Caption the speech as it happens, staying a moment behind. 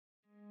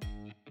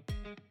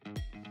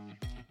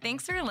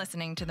Thanks for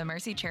listening to the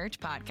Mercy Church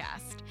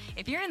podcast.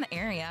 If you're in the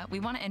area, we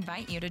want to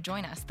invite you to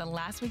join us the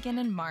last weekend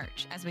in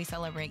March as we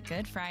celebrate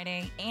Good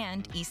Friday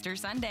and Easter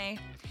Sunday.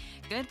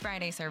 Good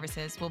Friday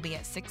services will be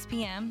at 6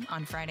 p.m.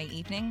 on Friday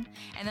evening,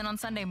 and then on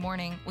Sunday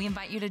morning, we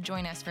invite you to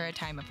join us for a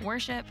time of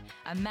worship,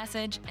 a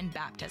message, and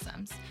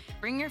baptisms.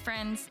 Bring your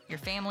friends, your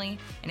family,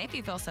 and if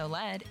you feel so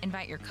led,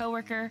 invite your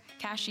coworker,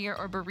 cashier,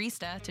 or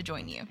barista to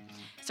join you.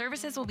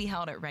 Services will be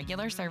held at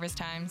regular service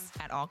times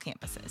at all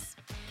campuses.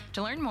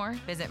 To learn more,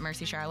 visit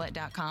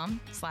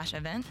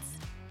mercycharlotte.com/events.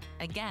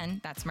 Again,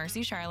 that's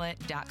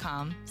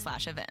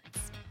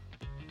mercycharlotte.com/events.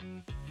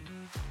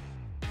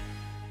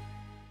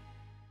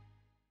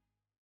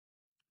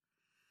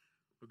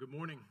 Well, good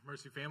morning,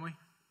 Mercy family.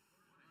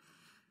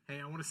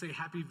 Hey, I want to say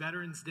Happy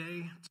Veterans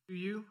Day to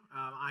you.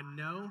 I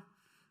know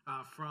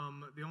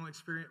from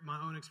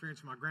my own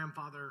experience with my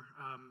grandfather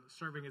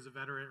serving as a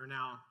veteran, or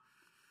now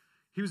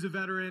he was a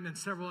veteran, and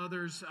several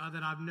others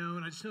that I've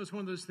known. I just know it's one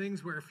of those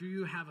things where if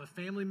you have a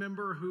family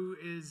member who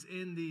is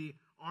in the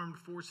armed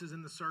forces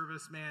in the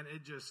service, man,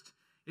 it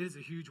is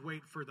a huge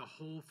weight for the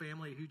whole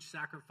family, a huge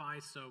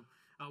sacrifice. So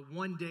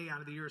one day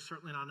out of the year is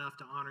certainly not enough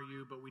to honor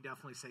you, but we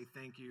definitely say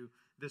thank you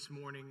this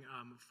morning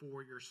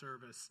for your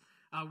service.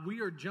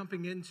 We are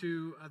jumping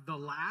into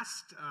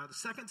the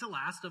second to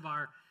last of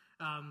our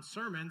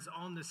sermons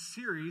on the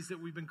series that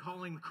we've been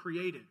calling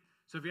Created.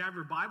 So if you have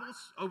your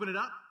Bibles, open it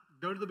up,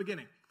 go to the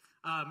beginning.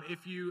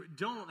 If you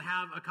don't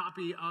have a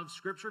copy of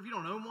Scripture, if you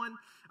don't own one,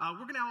 we're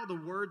going to have all the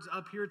words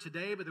up here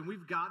today, but then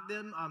we've got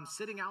them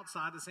sitting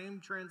outside, the same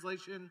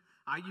translation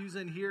I use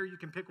in here. You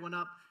can pick one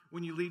up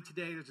when you leave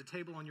today. There's a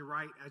table on your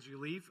right as you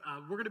leave.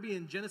 We're going to be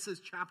in Genesis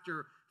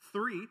chapter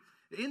 3.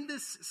 In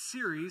this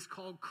series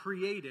called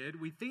Created,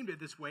 we themed it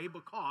this way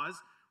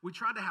because we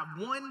tried to have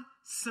one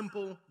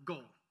simple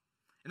goal,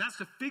 and that's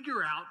to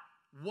figure out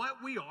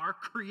what we are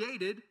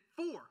created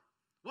for.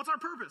 What's our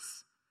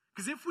purpose?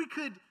 Because if we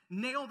could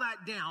nail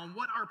that down,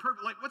 what our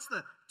purpose, what's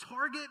the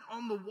target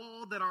on the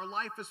wall that our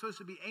life is supposed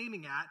to be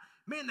aiming at,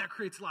 man, that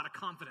creates a lot of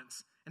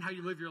confidence in how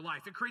you live your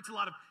life. It creates a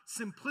lot of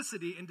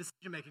simplicity in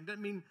decision making.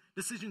 Doesn't mean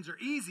decisions are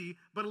easy,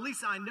 but at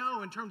least I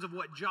know in terms of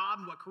what job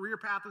and what career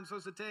path I'm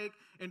supposed to take,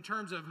 in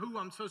terms of who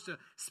I'm supposed to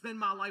spend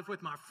my life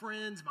with, my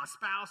friends, my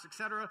spouse,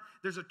 etc.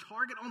 There's a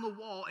target on the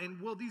wall, and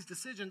will these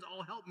decisions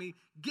all help me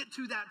get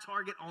to that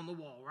target on the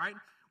wall, right?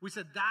 We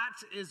said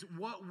that is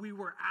what we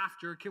were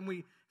after. Can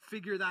we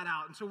figure that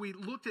out? And so we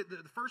looked at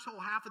the first whole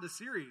half of the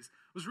series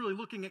was really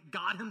looking at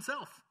God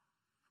himself,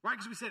 right?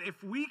 Because we said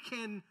if we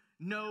can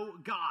know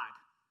God,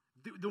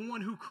 the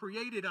one who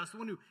created us, the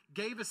one who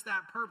gave us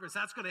that purpose,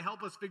 that's going to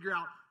help us figure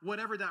out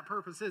whatever that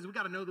purpose is. We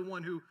got to know the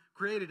one who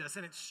created us.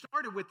 And it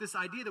started with this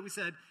idea that we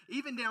said,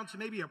 even down to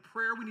maybe a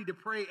prayer we need to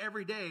pray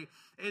every day,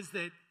 is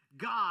that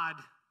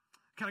God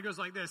kind of goes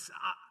like this: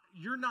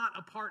 you're not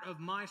a part of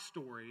my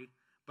story,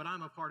 but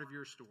I'm a part of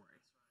your story.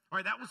 All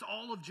right, that was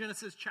all of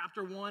Genesis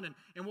chapter 1, and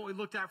what we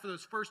looked at for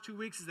those first 2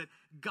 weeks is that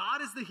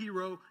God is the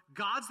hero,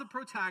 God's the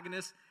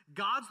protagonist,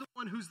 God's the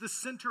one who's the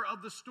center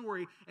of the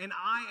story, and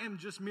I am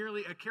just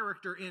merely a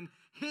character in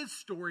his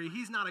story.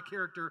 He's not a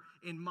character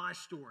in my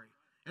story.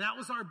 And that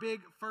was our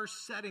big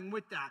first setting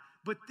with that.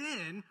 But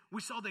then we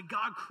saw that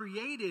God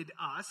created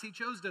us. He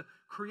chose to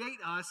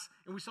create us,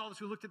 and we saw this,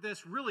 we looked at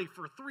this really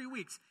for 3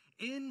 weeks,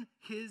 in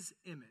his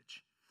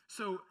image.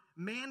 So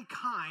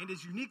mankind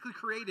is uniquely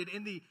created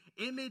in the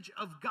image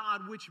of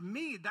God, which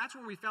means that's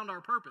where we found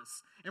our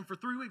purpose. And for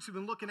 3 weeks, we've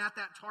been looking at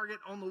that target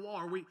on the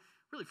wall. Really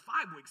 5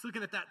 weeks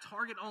looking at that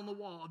target on the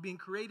wall of being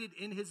created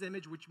in his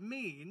image, which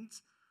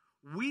means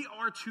we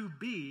are to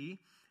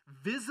be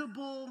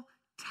visible,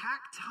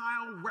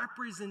 tactile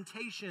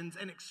representations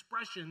and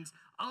expressions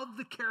of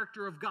the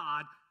character of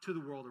God to the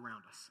world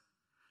around us.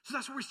 So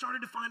that's where we started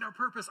to find our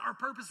purpose. Our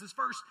purpose is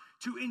first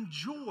to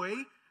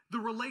enjoy the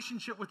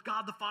relationship with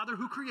God the Father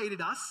who created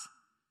us,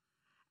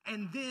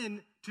 and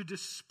then to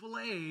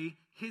display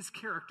his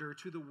character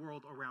to the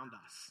world around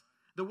us.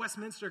 The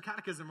Westminster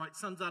Catechism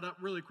sums that up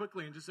really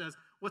quickly and just says,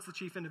 what's the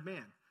chief end of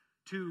man?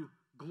 To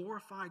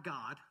glorify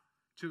God,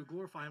 to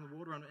glorify him in the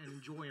world around him, and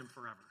enjoy him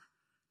forever.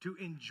 To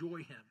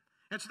enjoy him.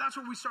 And so that's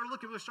what we started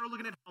looking at. We started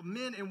looking at how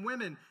men and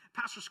women,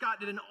 Pastor Scott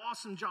did an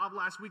awesome job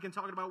last week in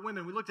talking about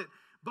women. We looked at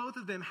both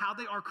of them, how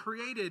they are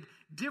created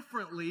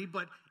differently,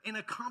 but in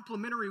a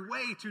complementary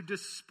way to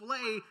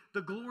display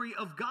the glory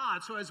of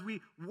God. So as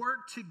we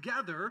work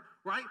together,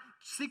 right,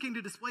 seeking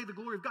to display the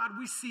glory of God,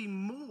 we see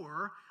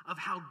more of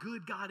how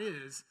good God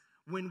is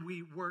when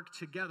we work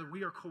together.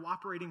 We are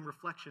cooperating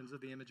reflections of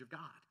the image of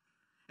God.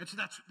 And so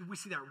we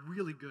see that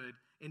really good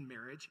in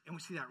marriage, and we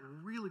see that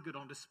really good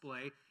on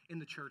display in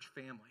the church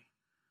family.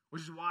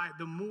 Which is why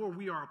the more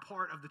we are a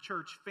part of the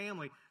church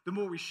family, the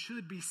more we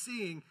should be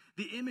seeing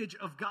the image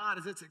of God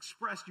as it's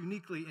expressed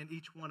uniquely in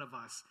each one of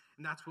us.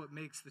 And that's what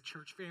makes the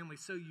church family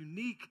so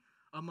unique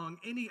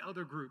among any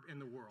other group in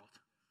the world.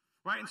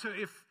 Right? And so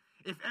if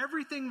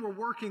everything were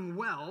working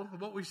well,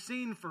 what we've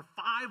seen for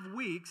 5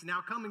 weeks, now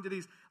coming to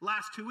these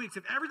last 2 weeks,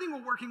 if everything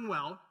were working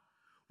well,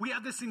 We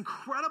have this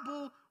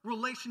incredible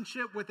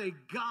relationship with a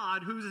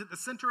God who's at the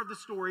center of the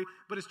story,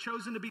 but has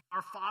chosen to be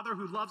our Father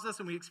who loves us,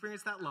 and we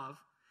experience that love.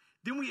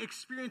 Then we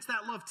experience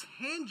that love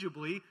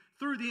tangibly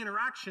through the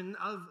interaction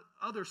of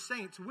other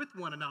saints with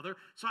one another.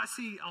 So I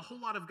see a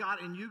whole lot of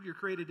God in you. You're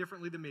created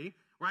differently than me,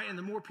 right? And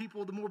the more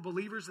people, the more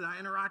believers that I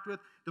interact with,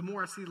 the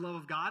more I see the love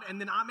of God.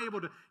 And then I'm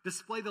able to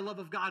display the love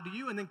of God to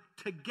you. And then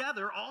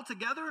all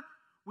together,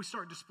 we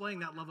start displaying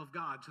that love of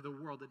God to the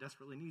world that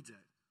desperately needs it.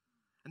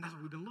 And that's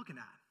what we've been looking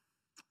at.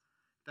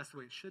 That's the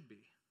way it should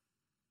be.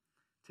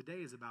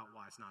 Today is about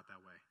why it's not that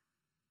way.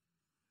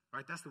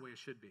 Right? That's the way it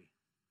should be.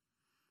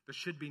 There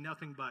should be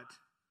nothing but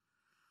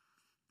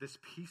this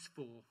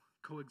peaceful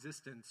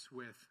coexistence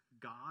with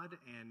God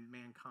and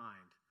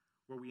mankind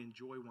where we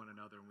enjoy one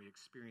another and we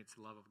experience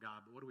the love of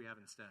God. But what do we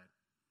have instead?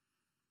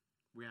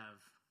 We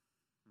have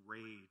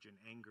rage and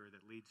anger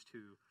that leads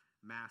to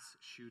mass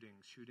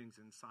shootings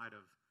inside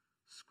of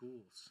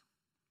schools.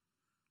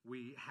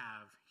 We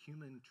have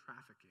human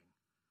trafficking,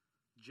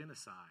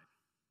 genocide,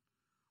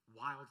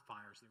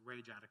 wildfires that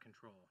rage out of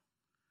control.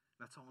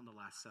 That's all in the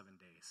last 7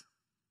 days.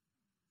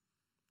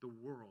 The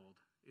world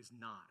is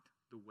not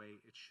the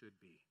way it should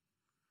be.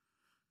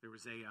 There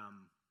was a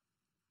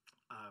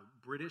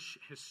British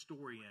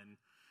historian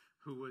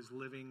who was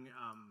living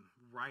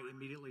right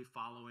immediately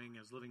following,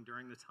 was living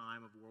during the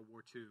time of World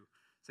War II.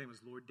 His name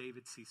was Lord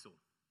David Cecil.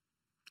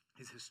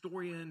 He's a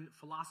historian,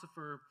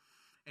 philosopher,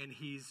 and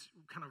he's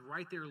kind of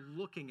right there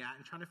looking at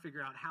and trying to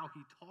figure out how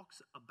he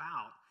talks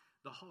about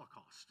the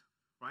Holocaust.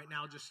 Right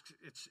now,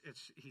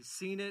 he's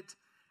seen it,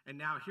 and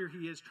now here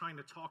he is trying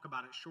to talk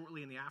about it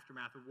shortly in the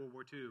aftermath of World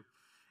War II.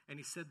 And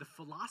he said the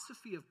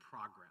philosophy of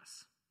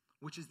progress,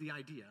 which is the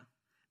idea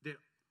that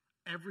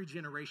every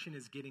generation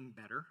is getting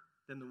better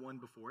than the one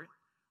before it,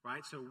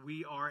 right? So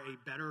we are a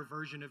better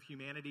version of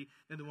humanity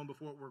than the one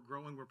before it. We're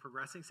growing, we're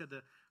progressing. He said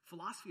the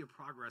philosophy of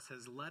progress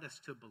has led us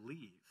to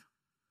believe,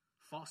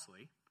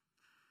 falsely,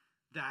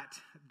 that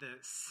the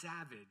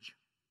savage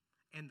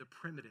and the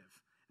primitive,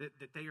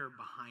 that they are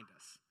behind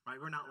us, right?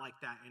 We're not like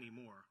that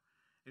anymore.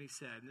 And he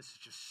said, and this is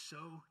just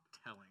so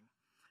telling,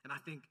 and I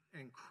think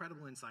an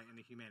incredible insight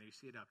into humanity. You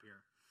see it up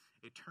here.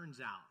 It turns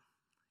out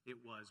it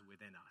was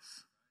within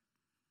us.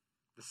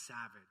 The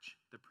savage,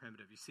 the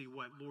primitive. You see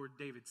what Lord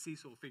David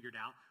Cecil figured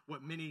out,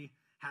 what many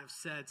have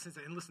said since,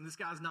 and listen, this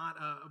guy's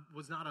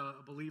was not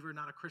a believer,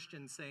 not a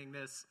Christian saying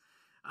this.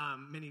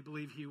 Many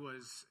believe he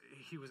was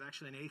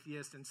actually an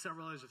atheist, and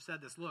several others have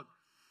said this. Look,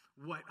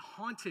 what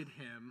haunted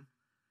him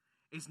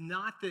is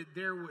not that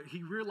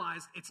he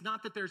realized it's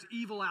not that there's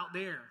evil out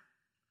there.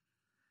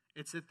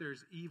 It's that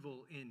there's evil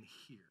in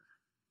here.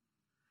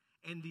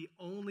 And the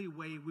only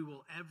way we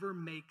will ever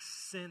make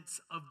sense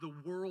of the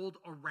world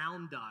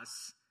around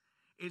us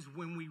is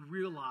when we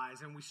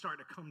realize and we start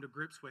to come to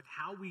grips with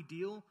how we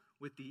deal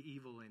with the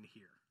evil in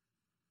here.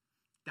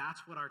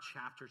 That's what our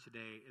chapter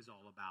today is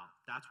all about.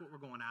 That's what we're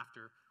going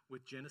after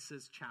with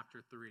Genesis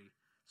chapter 3.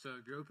 So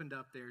if you opened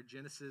up there,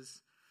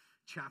 Genesis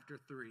chapter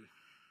 3.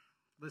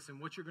 Listen,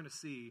 what you're going to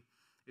see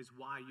is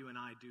why you and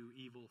I do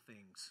evil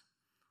things,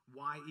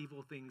 why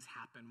evil things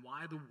happen,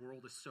 why the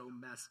world is so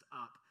messed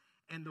up.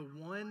 And the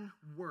one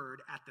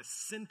word at the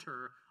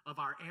center of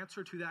our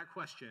answer to that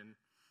question,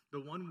 the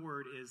one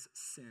word is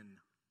sin.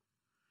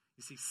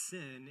 You see,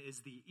 sin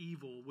is the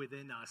evil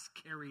within us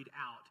carried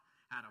out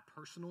at a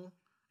personal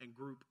and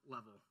group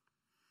level.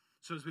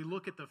 So as we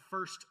look at the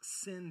first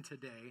sin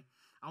today,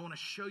 I want to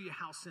show you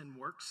how sin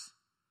works,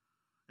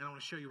 and I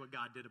want to show you what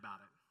God did about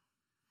it.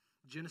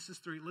 Genesis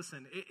 3,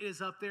 listen, it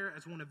is up there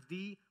as one of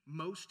the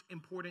most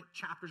important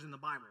chapters in the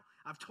Bible.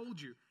 I've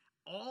told you,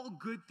 all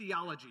good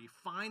theology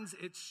finds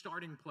its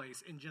starting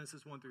place in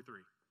Genesis 1 through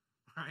 3,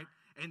 right?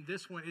 And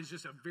this one is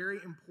just a very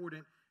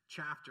important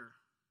chapter.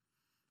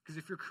 Because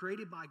if you're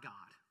created by God,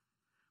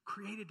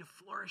 created to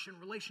flourish in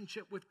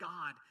relationship with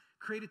God,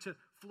 created to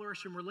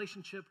flourish in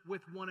relationship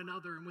with one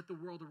another and with the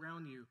world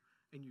around you,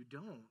 and you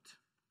don't,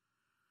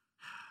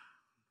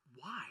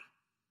 why?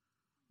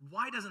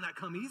 Why doesn't that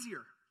come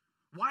easier?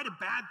 Why do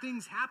bad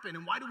things happen?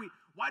 And why do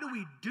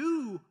we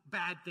do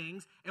bad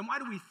things? And why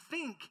do we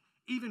think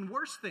even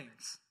worse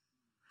things?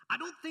 I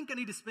don't think I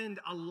need to spend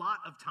a lot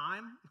of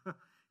time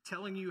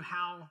telling you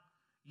how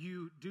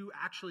you do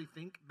actually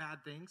think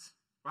bad things,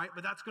 right?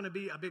 But that's going to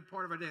be a big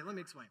part of our day. Let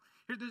me explain.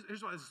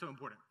 Here's why this is so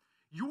important.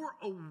 Your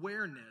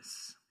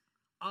awareness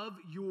of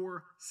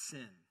your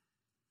sin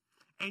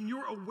and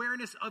your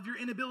awareness of your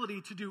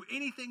inability to do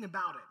anything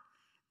about it,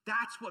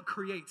 that's what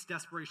creates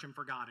desperation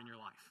for God in your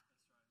life.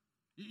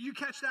 You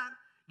catch that?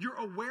 Your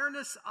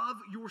awareness of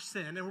your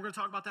sin, and we're going to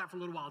talk about that for a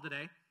little while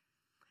today,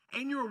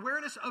 and your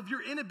awareness of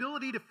your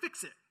inability to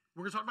fix it.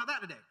 We're going to talk about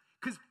that today.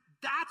 Because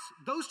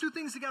those two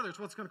things together is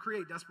what's going to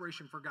create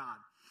desperation for God.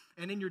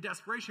 And in your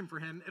desperation for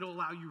him, it'll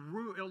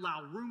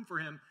allow room for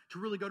him to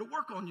really go to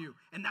work on you.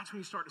 And that's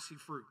when you start to see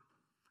fruit.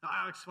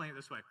 I'll explain it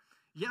this way.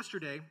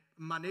 Yesterday,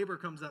 my neighbor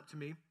comes up to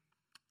me.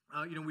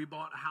 We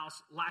bought a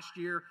house last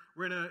year.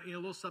 We're in a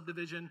little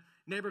subdivision.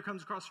 Neighbor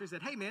comes across the street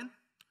and said, "Hey, man,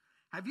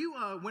 have you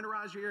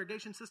winterized your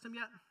irrigation system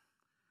yet?"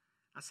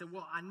 I said,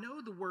 well, I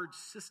know the word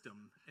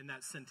system in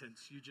that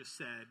sentence you just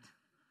said.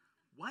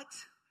 What?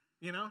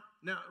 No,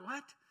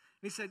 what?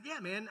 And he said, yeah,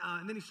 man.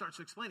 And then he starts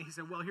to explain it. He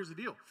said, well, here's the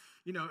deal.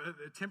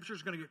 The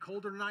temperature's going to get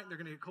colder tonight, and they're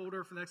going to get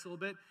colder for the next little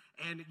bit.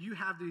 And you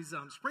have these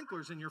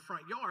sprinklers in your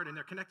front yard, and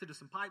they're connected to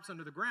some pipes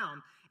under the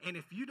ground. And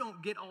if you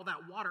don't get all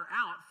that water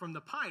out from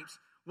the pipes,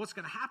 what's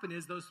going to happen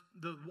is the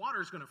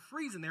water is going to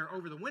freeze in there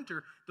over the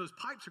winter. Those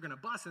pipes are going to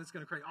bust, and it's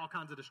going to create all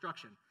kinds of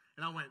destruction.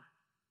 And I went,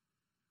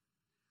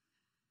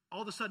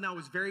 all of a sudden I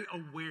was very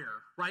aware,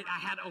 right? I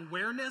had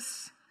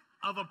awareness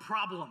of a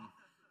problem.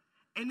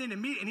 And then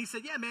and he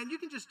said, yeah, man, you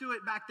can just do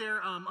it back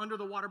there under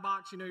the water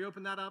box. You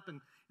open that up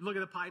and you look at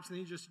the pipes and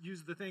you just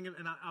use the thing.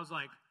 And I was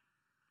like,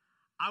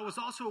 I was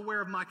also aware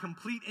of my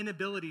complete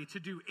inability to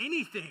do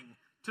anything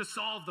to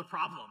solve the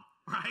problem,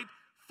 right?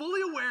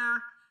 Fully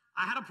aware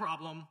I had a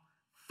problem,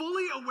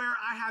 fully aware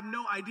I have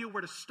no idea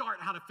where to start,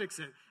 how to fix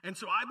it. And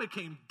so I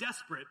became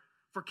desperate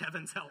for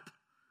Kevin's help.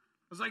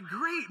 I was like,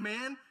 great,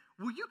 man.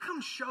 Will you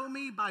come show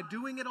me by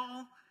doing it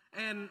all?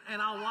 And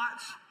I'll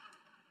watch,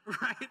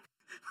 right?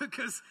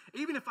 Because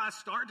even if I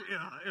start,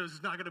 it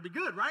was not going to be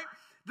good, right?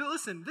 But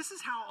listen, this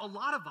is how a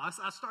lot of us,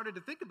 I started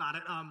to think about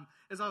it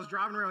as I was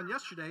driving around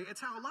yesterday.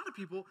 It's how a lot of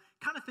people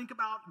kind of think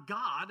about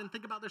God and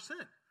think about their sin.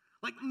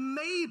 Like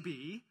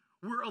maybe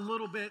we're a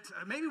little bit,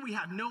 maybe we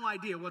have no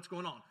idea what's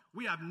going on.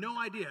 We have no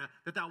idea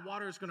that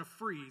water is going to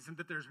freeze and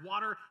that there's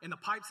water in the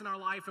pipes in our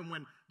life. And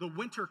when the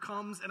winter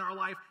comes in our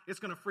life, it's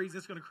going to freeze.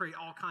 It's going to create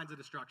all kinds of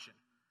destruction.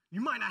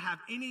 You might not have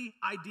any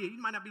idea.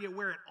 You might not be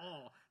aware at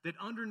all that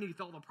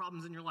underneath all the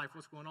problems in your life,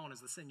 what's going on is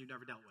the sin you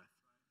never dealt with.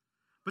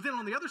 But then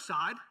on the other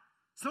side,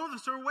 some of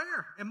us are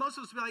aware. And most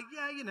of us will be like,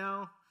 yeah,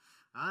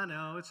 I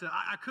know.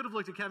 I could have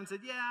looked at Kevin and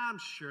said, yeah, I'm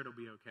sure it'll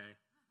be okay.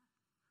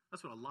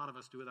 That's what a lot of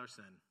us do with our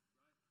sin.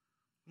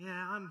 Yeah,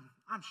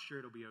 I'm sure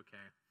it'll be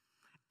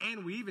okay.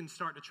 And we even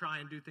start to try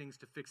and do things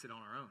to fix it on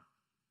our own,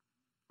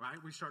 right?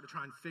 We start to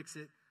try and fix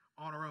it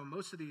on our own.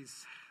 Most of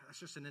these,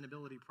 that's just an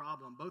inability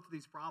problem. Both of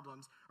these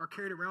problems are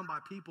carried around by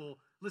people,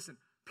 listen,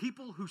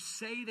 people who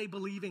say they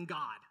believe in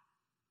God,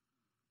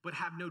 but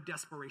have no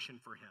desperation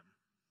for him.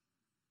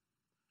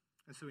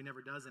 And so he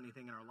never does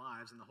anything in our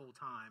lives, and the whole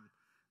time,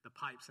 the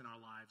pipes in our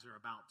lives are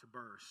about to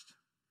burst,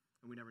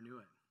 and we never knew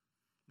it.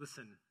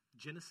 Listen,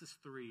 Genesis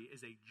 3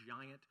 is a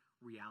giant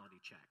reality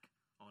check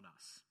on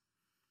us.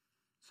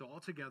 So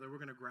altogether,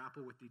 we're going to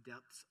grapple with the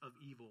depths of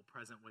evil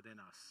present within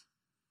us.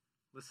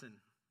 Listen,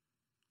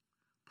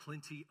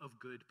 plenty of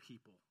good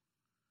people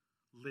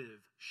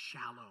live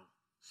shallow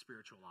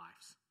spiritual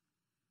lives.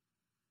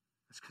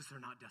 That's because they're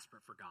not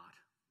desperate for God.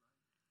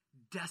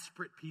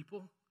 Desperate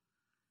people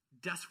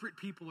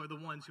are the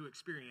ones who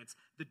experience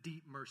the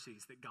deep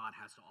mercies that God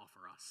has to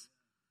offer us.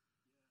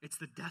 It's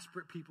the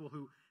desperate people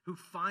who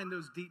find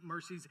those deep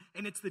mercies,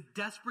 and it's the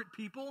desperate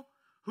people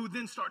who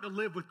then start to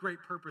live with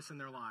great purpose in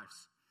their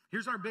lives.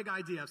 Here's our big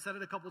idea. I've said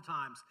it a couple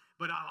times,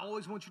 but I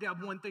always want you to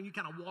have one thing you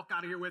kind of walk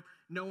out of here with,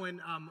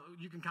 knowing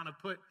you can kind of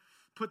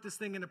put this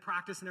thing into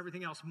practice and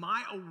everything else.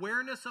 My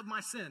awareness of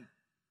my sin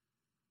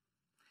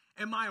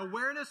and my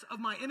awareness of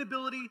my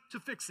inability to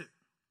fix it.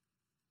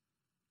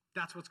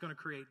 That's what's going to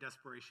create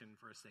desperation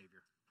for a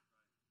Savior.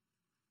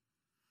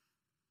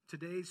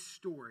 Today's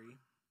story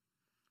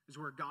is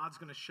where God's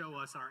going to show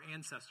us, our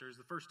ancestors,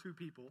 the first two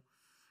people,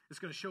 is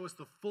going to show us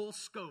the full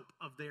scope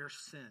of their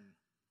sin.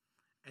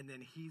 And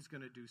then he's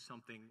going to do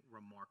something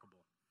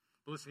remarkable.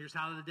 But listen, here's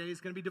how the day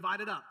is going to be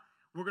divided up.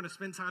 We're going to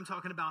spend time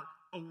talking about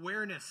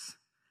awareness,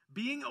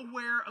 being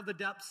aware of the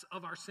depths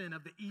of our sin,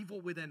 of the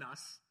evil within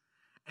us.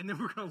 And then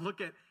we're going to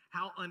look at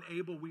how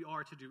unable we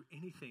are to do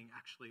anything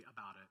actually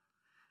about it.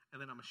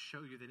 And then I'm going to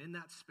show you that in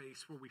that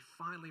space where we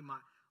finally, my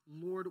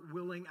Lord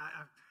willing,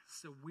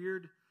 it's a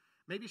weird,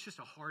 maybe it's just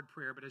a hard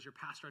prayer, but as your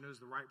pastor, I know is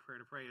the right prayer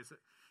to pray. Is that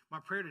my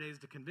prayer today is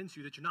to convince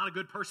you that you're not a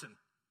good person,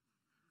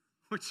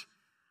 which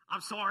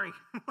I'm sorry,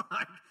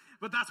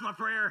 but that's my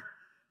prayer.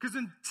 Because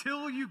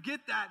until you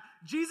get that,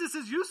 Jesus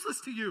is useless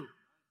to you.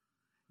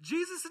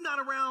 Jesus is not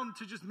around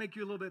to just make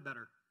you a little bit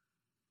better.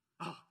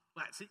 Oh,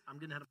 see, I'm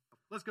getting ahead of myself.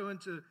 Let's go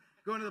into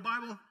the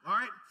Bible. All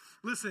right,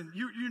 listen,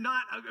 you're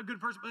not a good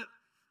person, but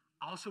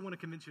I also want to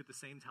convince you at the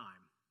same time,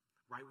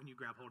 right when you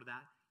grab hold of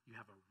that, you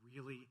have a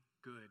really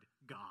good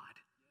God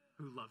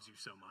who loves you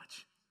so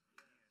much.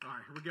 All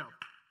right, here we go.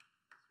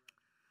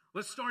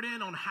 Let's start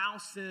in on how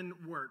sin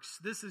works.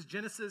 This is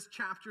Genesis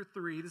chapter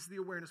 3. This is the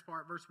awareness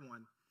part, verse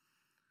 1.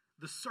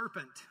 The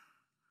serpent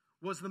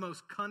was the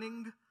most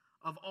cunning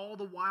of all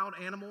the wild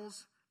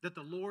animals that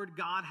the Lord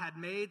God had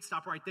made.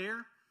 Stop right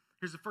there.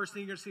 Here's the first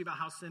thing you're going to see about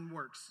how sin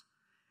works.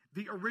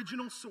 The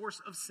original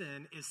source of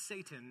sin is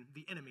Satan,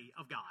 the enemy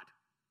of God.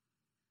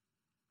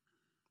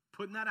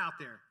 Putting that out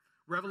there.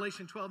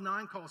 Revelation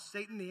 12:9 calls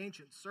Satan the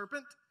ancient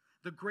serpent,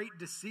 the great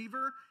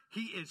deceiver.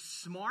 He is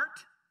smart.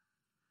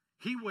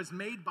 He was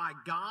made by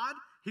God.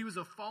 He was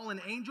a fallen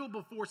angel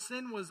before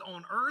sin was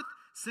on earth.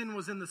 Sin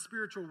was in the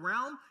spiritual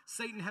realm.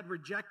 Satan had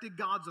rejected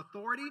God's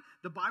authority.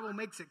 The Bible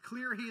makes it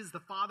clear he is the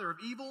father of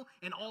evil,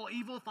 and all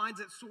evil finds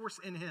its source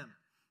in him.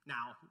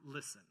 Now,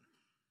 listen.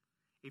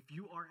 If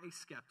you are a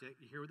skeptic,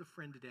 you're here with a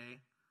friend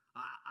today,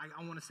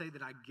 I want to say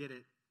that I get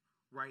it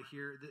right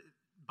here.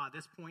 By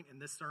this point in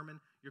this sermon,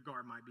 your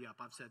guard might be up.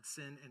 I've said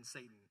sin and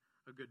Satan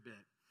a good bit.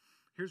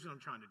 Here's what I'm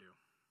trying to do.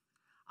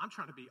 I'm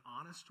trying to be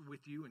honest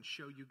with you and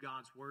show you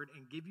God's word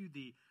and give you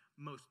the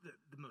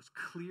most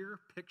clear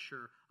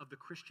picture of the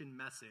Christian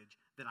message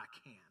that I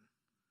can.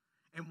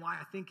 And why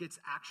I think it's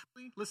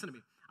actually, listen to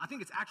me, I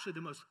think it's actually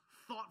the most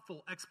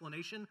thoughtful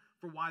explanation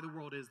for why the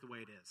world is the way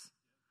it is.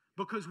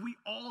 Because we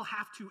all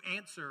have to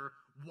answer,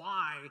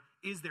 why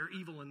is there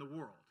evil in the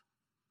world?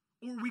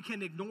 Or we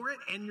can ignore it,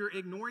 and your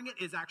ignoring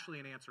it is actually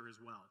an answer as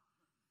well.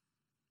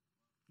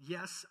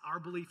 Yes, our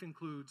belief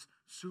includes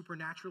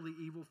supernaturally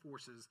evil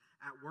forces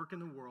at work in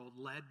the world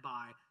led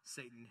by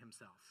Satan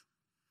himself.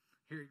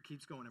 Here it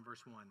keeps going in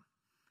verse 1.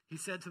 He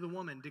said to the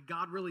woman, did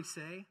God really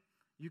say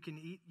you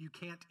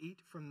can't eat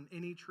from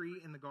any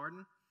tree in the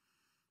garden?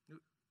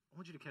 I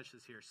want you to catch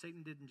this here.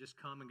 Satan didn't just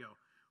come and go,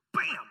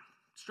 bam,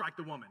 strike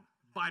the woman,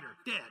 bite her,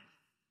 dead.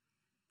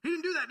 He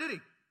didn't do that, did he?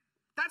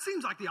 That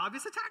seems like the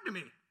obvious attack to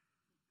me.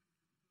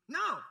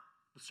 No,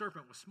 the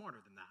serpent was smarter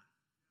than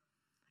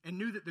that and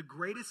knew that the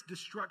greatest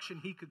destruction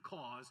he could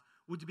cause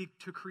would be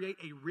to create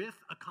a rift,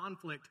 a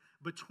conflict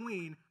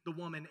between the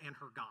woman and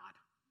her God.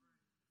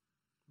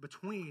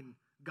 Between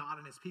God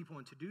and his people.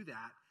 And to do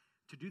that,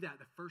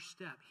 the first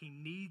step, he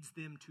needs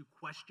them to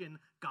question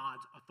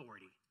God's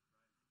authority.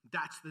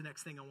 That's the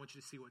next thing I want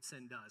you to see what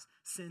sin does.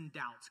 Sin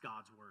doubts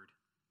God's word.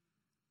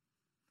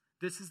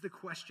 This is the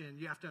question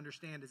you have to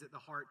understand is at the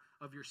heart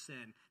of your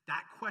sin.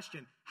 That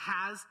question,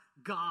 has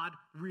God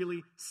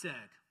really said?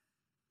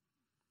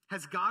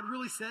 Has God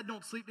really said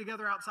don't sleep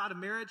together outside of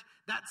marriage?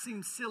 That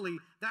seems silly.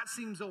 That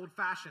seems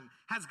old-fashioned.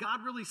 Has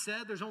God really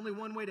said there's only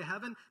one way to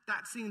heaven?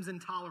 That seems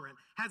intolerant.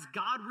 Has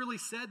God really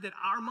said that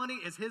our money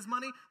is his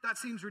money? That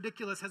seems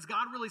ridiculous. Has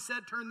God really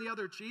said turn the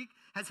other cheek?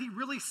 Has he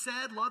really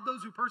said love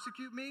those who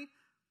persecute me?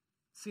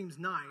 Seems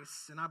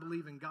nice, and I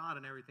believe in God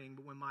and everything,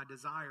 but when my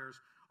desires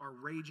are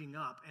raging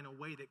up in a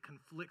way that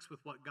conflicts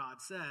with what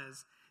God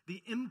says, the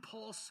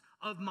impulse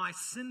of my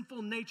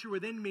sinful nature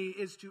within me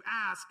is to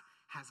ask,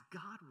 has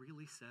God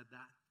really said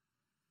that?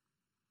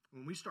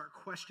 When we start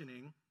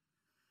questioning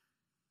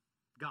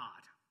God,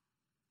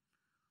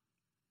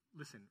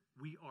 listen,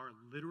 we are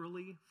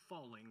literally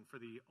falling for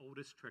the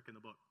oldest trick in the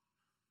book.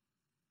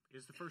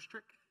 Is the first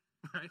trick,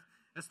 right?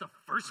 That's the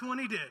first one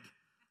he did,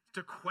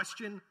 to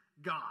question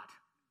God,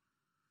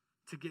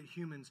 to get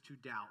humans to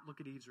doubt.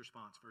 Look at Eve's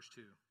response, verse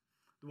 2.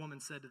 The woman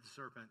said to the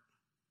serpent,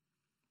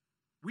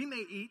 we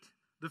may eat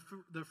the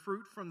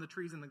fruit from the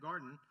trees in the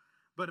garden,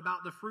 but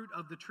about the fruit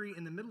of the tree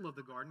in the middle of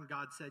the garden,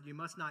 God said, you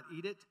must not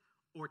eat it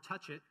or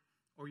touch it,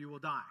 or you will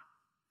die.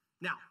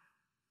 Now,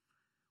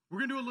 we're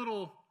going to do a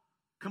little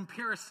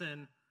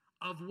comparison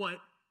of what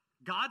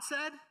God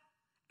said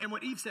and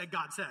what Eve said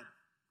God said.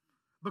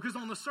 Because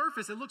on the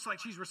surface, it looks like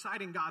she's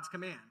reciting God's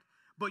command.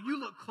 But you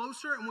look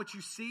closer, and what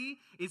you see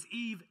is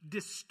Eve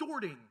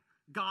distorting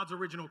God's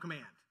original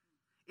command.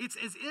 It's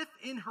as if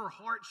in her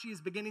heart she is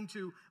beginning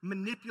to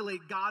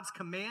manipulate God's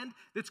command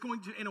that's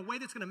going to, in a way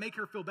that's going to make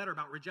her feel better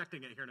about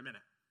rejecting it here in a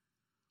minute.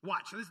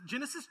 Watch. This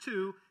Genesis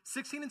 2,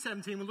 16 and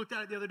 17. We looked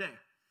at it the other day.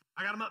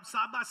 I got them up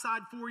side by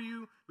side for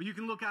you, but you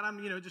can look at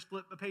them, just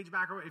flip a page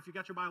back if you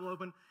got your Bible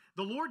open.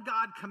 The Lord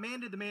God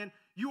commanded the man,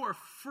 you are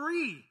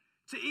free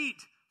to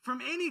eat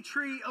from any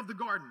tree of the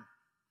garden.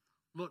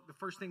 Look, the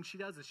first thing she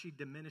does is she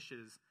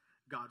diminishes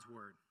God's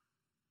word.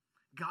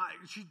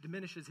 She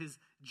diminishes his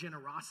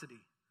generosity.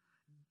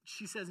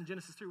 She says in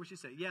Genesis 3, what she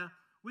say? Yeah,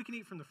 we can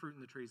eat from the fruit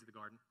in the trees of the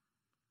garden.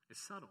 It's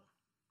subtle.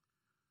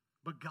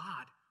 But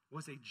God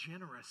was a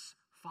generous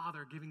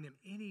father giving them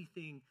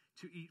anything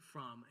to eat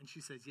from. And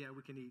she says, yeah,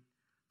 we can eat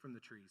from the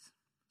trees.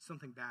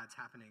 Something bad's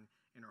happening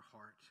in her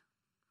heart.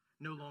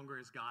 No longer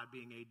is God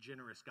being a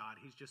generous God.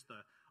 He's just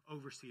the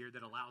overseer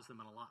that allows them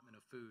an allotment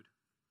of food.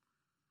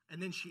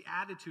 And then she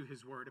added to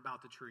his word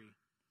about the tree.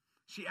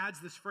 She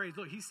adds this phrase.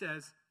 Look, he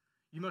says,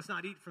 you must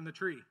not eat from the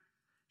tree.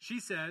 She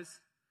says,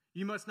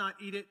 you must not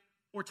eat it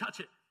or touch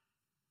it.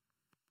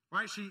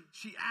 Right?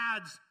 She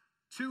adds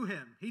to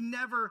him. He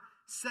never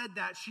said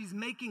that. She's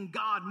making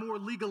God more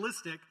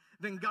legalistic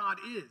than God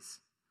is.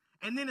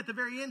 And then at the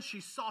very end,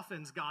 she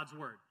softens God's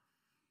word.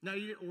 Now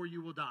eat it or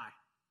you will die.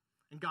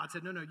 And God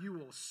said, no, you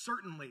will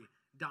certainly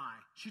die.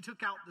 She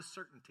took out the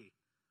certainty.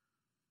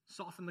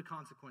 Soften the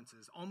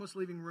consequences, almost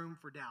leaving room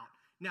for doubt.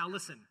 Now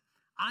listen,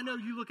 I know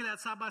you look at that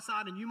side by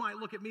side and you might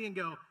look at me and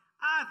go,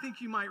 I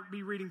think you might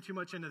be reading too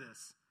much into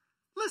this.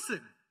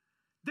 Listen,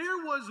 there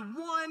was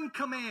one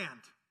command.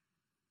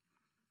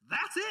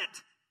 That's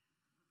it.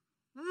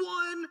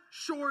 One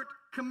short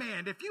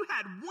command. If you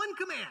had one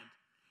command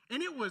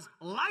and it was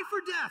life or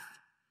death,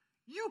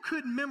 you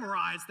could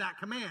memorize that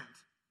command.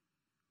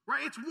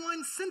 Right? It's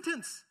one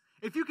sentence.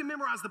 If you can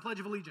memorize the Pledge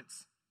of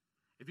Allegiance,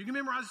 if you can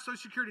memorize the Social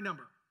Security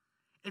number,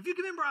 if you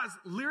can memorize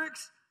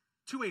lyrics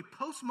to a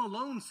Post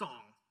Malone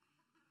song,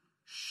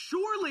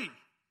 surely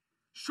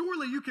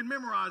you can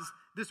memorize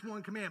this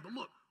one command. But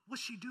look,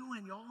 what's she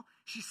doing, y'all?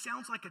 She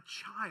sounds like a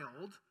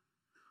child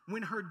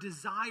when her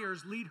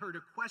desires lead her to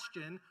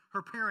question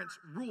her parents'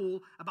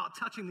 rule about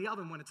touching the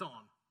oven when it's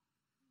on.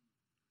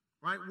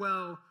 right?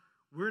 Well,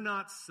 we're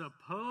not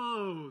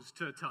supposed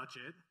to touch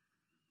it.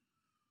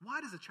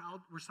 Why does a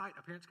child recite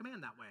a parent's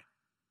command that way?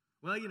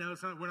 Well,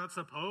 we're not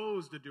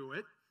supposed to do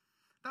it.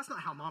 That's not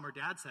how mom or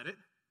dad said it,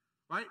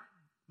 right?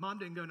 Mom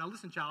didn't go, now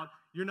listen, child,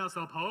 you're not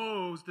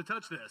supposed to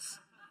touch this.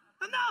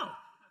 No,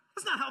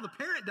 that's not how the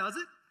parent does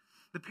it.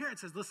 The parent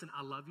says, listen,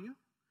 I love you,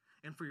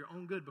 and for your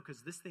own good,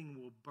 because this thing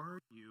will burn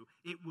you.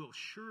 It will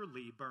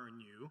surely burn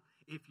you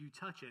if you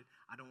touch it.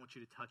 I don't want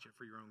you to touch it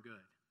for your own good.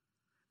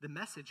 The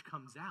message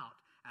comes out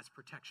as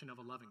protection of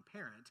a loving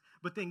parent,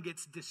 but then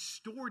gets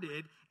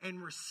distorted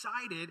and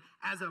recited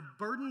as a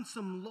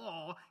burdensome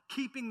law,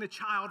 keeping the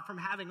child from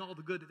having all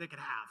the good that they could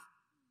have.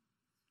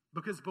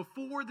 Because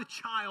before the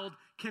child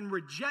can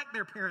reject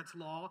their parent's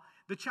law,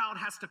 the child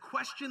has to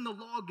question the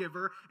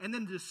lawgiver and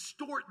then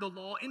distort the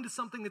law into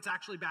something that's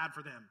actually bad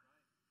for them.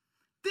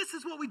 This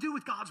is what we do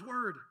with God's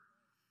word.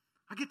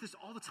 I get this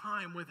all the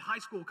time with high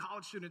school,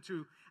 college students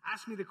who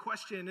ask me the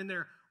question in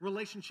their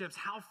relationships,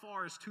 how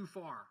far is too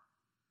far?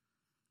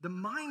 The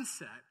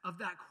mindset of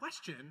that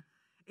question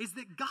is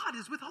that God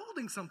is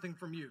withholding something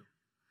from you.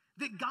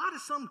 That God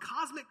is some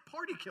cosmic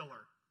party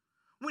killer.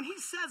 When he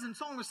says in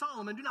Song of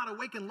Solomon, do not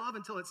awaken love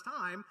until it's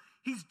time,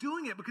 he's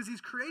doing it because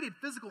he's created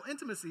physical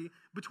intimacy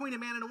between a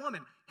man and a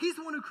woman. He's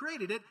the one who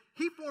created it.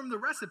 He formed the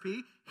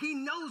recipe. He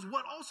knows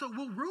what also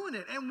will ruin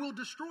it and will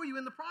destroy you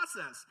in the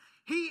process.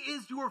 He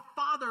is your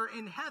Father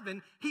in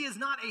heaven. He is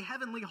not a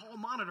heavenly hall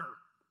monitor.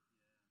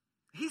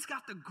 He's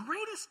got the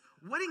greatest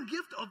wedding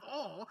gift of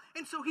all,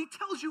 and so he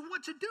tells you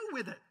what to do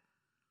with it.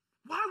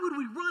 Why would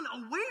we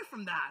run away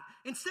from that?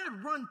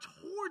 Instead, run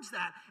towards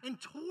that and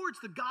towards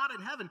the God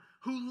in heaven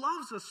who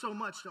loves us so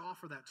much to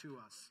offer that to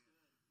us.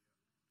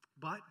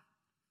 But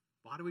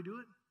why do we do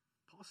it?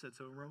 Paul said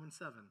so in Romans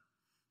 7.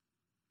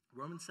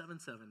 Romans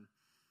 7:7.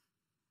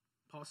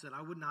 Paul said,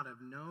 I would not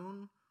have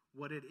known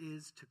what it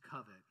is to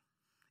covet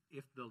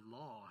if the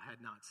law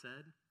had not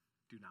said,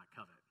 do not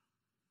covet.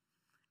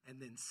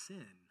 And then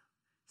sin,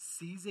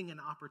 seizing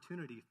an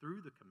opportunity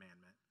through the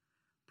commandment,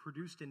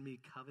 produced in me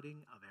coveting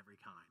of every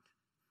kind.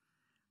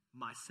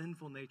 My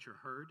sinful nature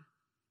heard,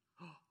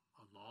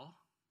 a law?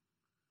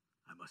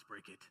 I must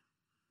break it.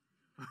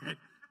 Right?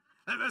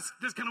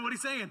 That's kind of what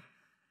he's saying.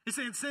 He's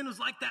saying sin was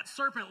like that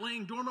serpent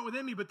laying dormant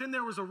within me, but then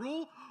there was a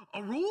rule.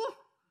 A rule?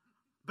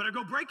 Better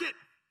go break it.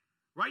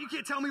 Right? You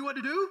can't tell me what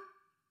to do.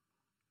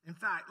 In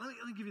fact, let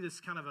me give you this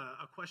kind of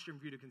a question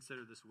for you to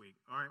consider this week.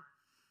 All right?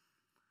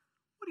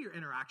 What do your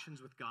interactions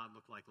with God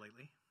look like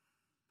lately?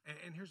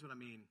 And here's what I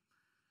mean.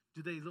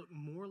 Do they look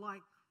more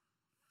like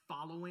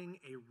following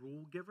a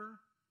rule giver,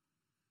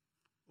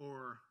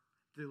 or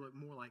do they look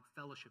more like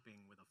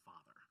fellowshipping with a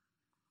father?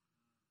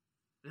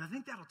 And I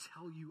think that'll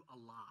tell you a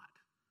lot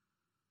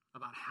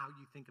about how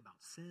you think about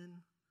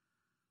sin,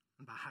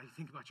 about how you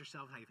think about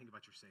yourself, and how you think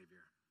about your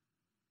Savior.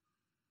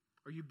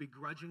 Are you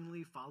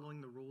begrudgingly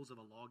following the rules of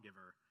a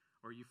lawgiver,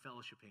 or are you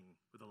fellowshipping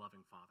with a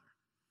loving father?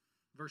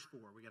 Verse 4,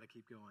 we got to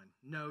keep going.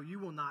 No, you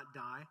will not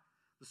die,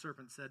 the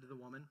serpent said to the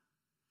woman.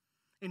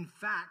 In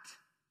fact,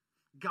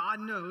 God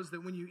knows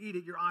that when you eat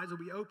it, your eyes will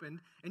be opened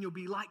and you'll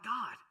be like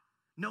God,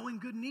 knowing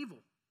good and evil.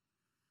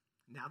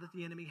 Now that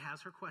the enemy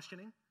has her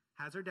questioning,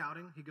 has her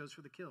doubting, he goes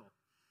for the kill.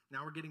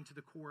 Now we're getting to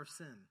the core of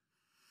sin.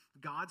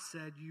 God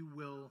said you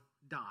will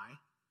die.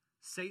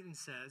 Satan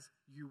says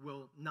you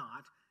will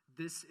not.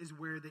 This is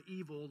where the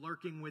evil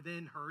lurking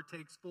within her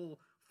takes full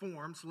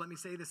form. So let me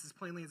say this as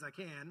plainly as I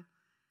can.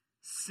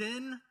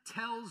 Sin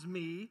tells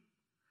me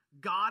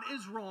God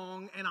is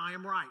wrong and I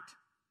am right.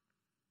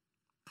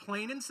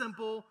 Plain and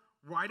simple,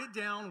 write it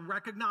down,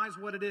 recognize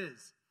what it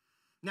is.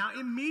 Now,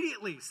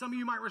 immediately, some of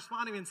you might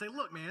respond to me and say,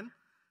 look, man,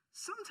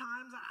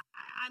 sometimes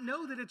I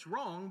know that it's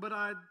wrong, but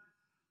I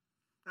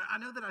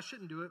know that I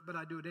shouldn't do it, but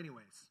I do it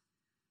anyways.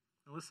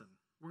 Now, listen,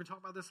 we're going to talk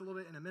about this a little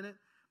bit in a minute,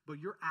 but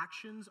your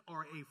actions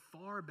are a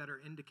far better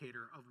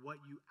indicator of what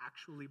you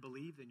actually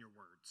believe than your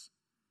words.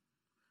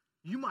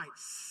 You might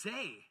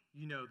say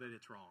you know that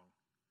it's wrong,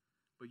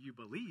 but you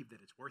believe that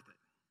it's worth it.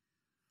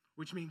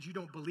 Which means you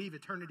don't believe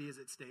eternity is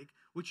at stake,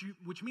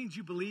 which means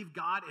you believe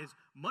God is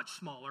much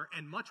smaller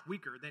and much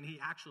weaker than he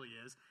actually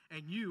is,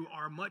 and you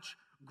are much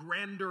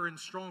grander and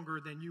stronger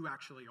than you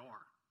actually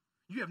are.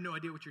 You have no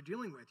idea what you're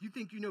dealing with. You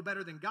think you know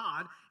better than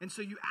God, and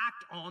so you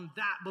act on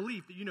that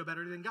belief that you know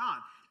better than God.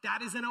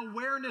 That is an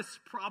awareness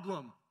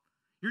problem.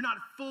 You're not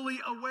fully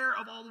aware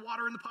of all the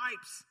water in the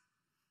pipes.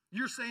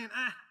 You're saying,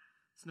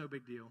 it's no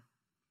big deal.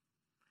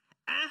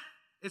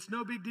 It's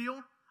no big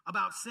deal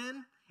about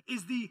sin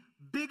is the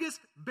biggest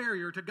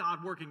barrier to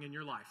God working in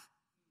your life.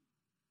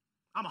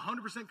 I'm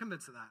 100%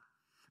 convinced of that.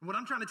 And what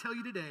I'm trying to tell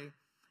you today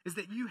is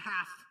that you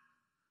have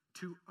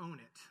to own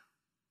it.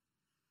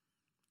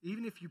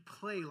 Even if you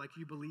play like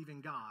you believe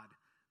in God,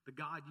 the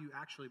God you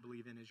actually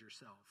believe in is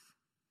yourself.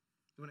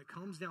 When it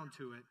comes down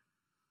to it,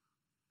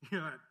 you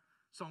know that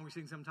song we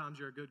sing sometimes,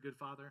 you're a good, good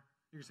father?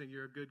 You're going to sing,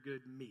 you're a good,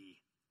 good me.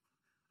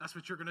 That's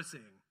what you're going to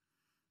sing.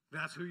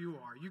 That's who you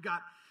are.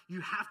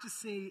 You have to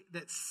see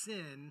that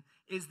sin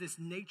is this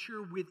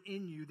nature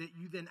within you that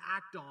you then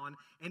act on,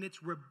 and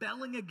it's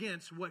rebelling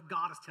against what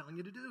God is telling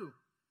you to do.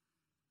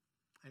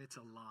 And it's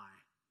a lie.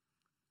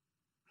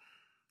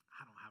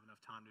 I don't have enough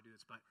time to do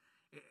this, but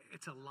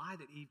it's a lie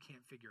that Eve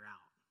can't figure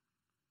out.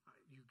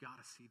 You got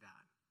to see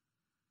that.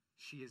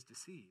 She is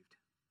deceived.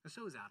 And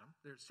so is Adam.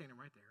 They're standing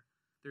right there.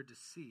 They're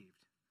deceived.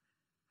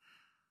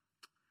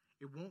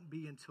 It won't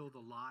be until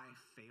the lie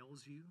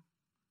fails you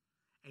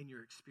and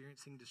you're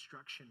experiencing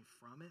destruction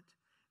from it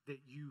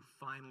that you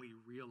finally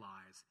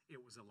realize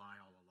it was a lie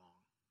all along.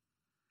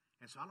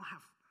 And so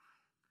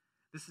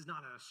this is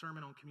not a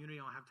sermon on community.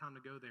 I don't have time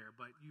to go there,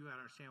 but you got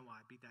to understand why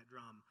I beat that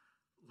drum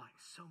like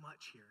so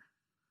much here.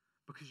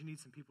 Because you need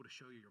some people to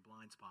show you your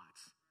blind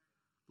spots,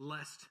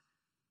 lest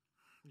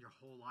your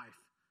whole life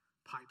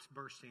pipes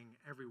bursting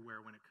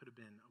everywhere when it could have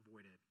been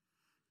avoided.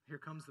 Here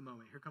comes the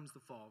moment. Here comes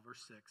the fall.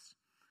 Verse 6.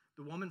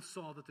 The woman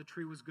saw that the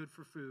tree was good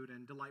for food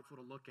and delightful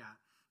to look at,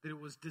 that it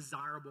was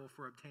desirable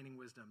for obtaining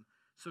wisdom.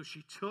 So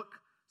she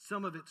took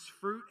some of its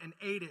fruit and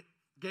ate it,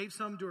 gave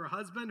some to her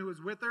husband who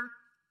was with her.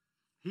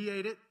 He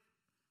ate it.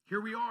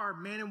 Here we are.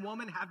 Man and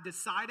woman have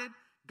decided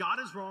God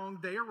is wrong.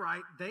 They are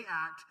right. They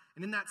act.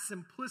 And in that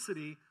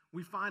simplicity,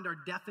 we find our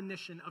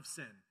definition of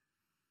sin.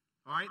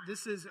 All right,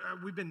 this is,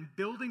 we've been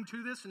building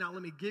to this, so now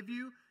let me give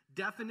you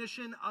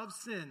definition of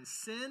sin.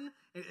 Sin,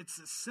 it's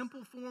a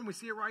simple form, we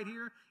see it right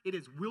here. It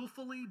is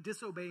willfully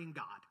disobeying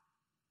God.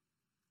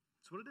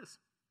 That's what it is.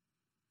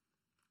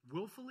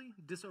 Willfully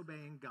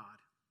disobeying God.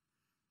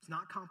 It's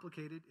not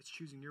complicated, it's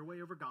choosing your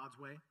way over God's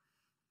way.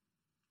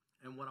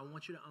 And what I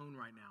want you to own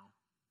right now,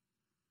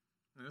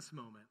 in this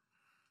moment,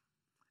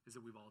 is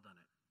that we've all done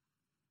it.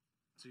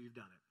 So you've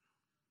done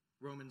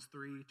it. Romans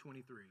 3:23,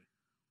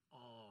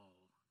 all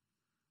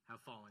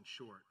have fallen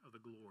short of the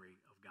glory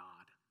of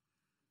God.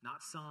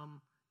 Not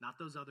some, not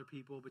those other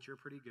people, but you're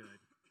pretty good.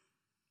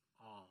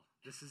 All.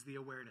 This is the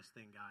awareness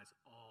thing, guys.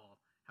 All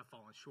have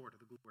fallen short of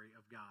the glory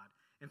of God.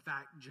 In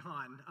fact,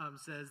 John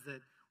says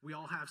that we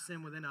all have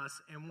sin within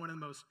us,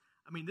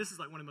 and this is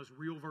like one of the most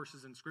real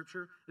verses in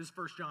Scripture. This is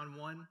 1 John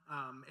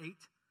 1:8.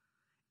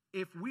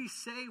 If we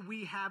say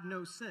we have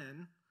no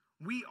sin,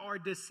 we are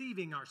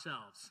deceiving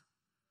ourselves,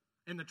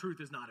 and the truth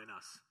is not in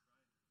us,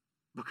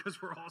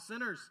 because we're all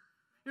sinners.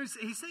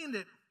 He's saying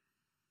that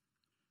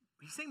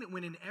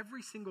when in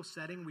every single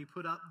setting we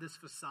put up this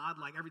facade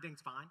like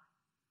everything's fine,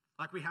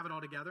 like we have it all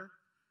together,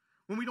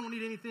 when we don't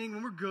need anything,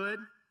 when we're good,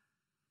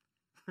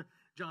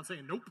 John's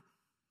saying, nope.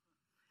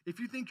 If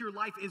you think your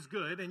life is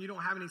good and you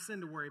don't have any sin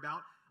to worry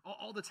about,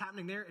 all that's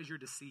happening there is you're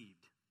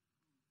deceived.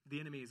 The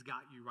enemy has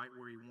got you right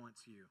where he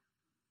wants you.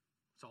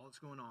 That's all that's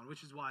going on,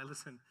 which is why,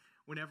 listen,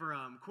 whenever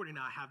Courtney and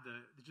I have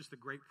the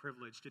great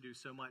privilege to do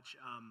so much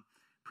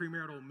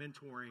premarital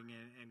mentoring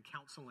and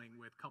counseling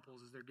with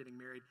couples as they're getting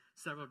married.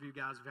 Several of you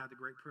guys have had the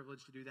great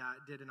privilege to do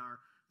that, did in our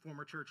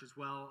former church as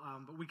well.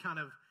 But we kind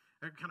of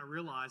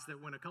realized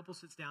that when a couple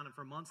sits down and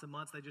for months and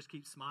months they just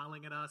keep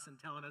smiling at us and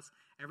telling us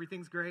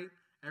everything's great,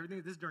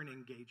 this is during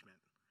engagement.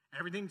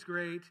 Everything's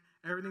great,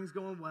 everything's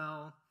going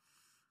well.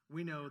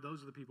 We know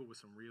those are the people with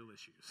some real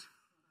issues,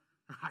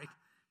 right?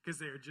 Because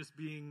they're just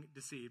being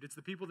deceived. It's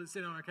the people that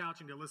sit on our couch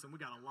and go, listen, we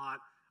got a lot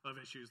of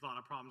issues, a lot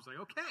of problems. Like,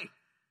 okay,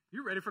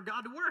 you're ready for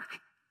God to work.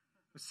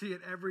 We see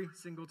it every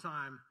single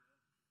time.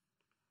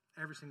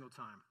 Every single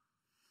time.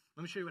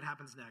 Let me show you what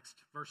happens next.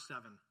 Verse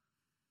 7.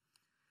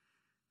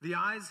 The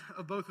eyes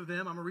of both of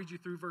them, I'm going to read you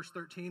through verse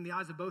 13. The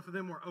eyes of both of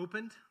them were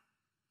opened,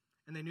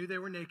 and they knew they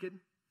were naked.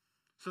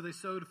 So they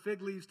sewed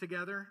fig leaves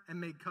together and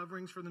made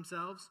coverings for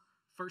themselves.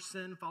 First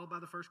sin followed by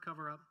the first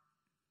cover-up.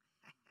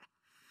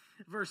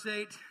 Verse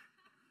 8.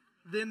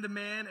 Then the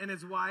man and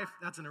his wife,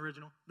 that's an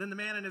original. Then the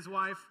man and his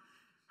wife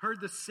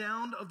heard the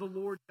sound of the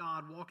Lord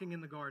God walking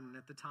in the garden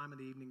at the time of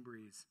the evening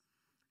breeze.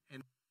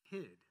 And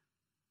hid.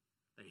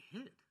 They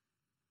hid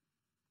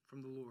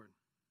from the Lord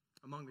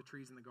among the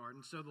trees in the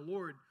garden. So the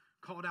Lord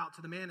called out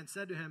to the man and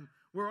said to him,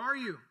 where are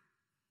you?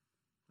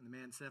 And the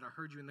man said, I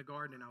heard you in the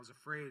garden and I was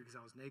afraid because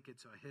I was naked,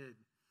 so I hid.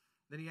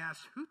 Then he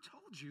asked, who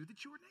told you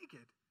that you were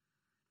naked?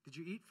 Did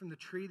you eat from the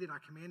tree that I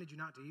commanded you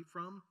not to eat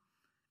from?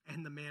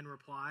 And the man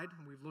replied,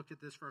 and we've looked at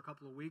this for a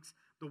couple of weeks,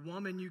 the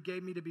woman you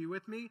gave me to be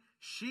with me,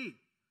 she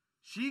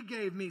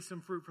gave me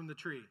some fruit from the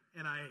tree,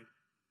 and I ate.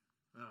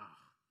 Oh,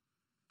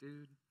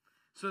 dude.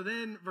 So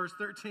then, verse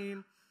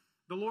 13,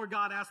 the Lord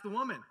God asked the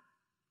woman,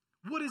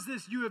 what is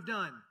this you have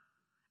done?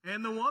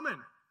 And the woman,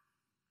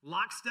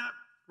 lockstep,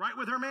 right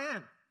with her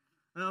man.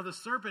 Now the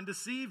serpent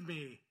deceived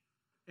me,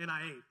 and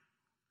I ate.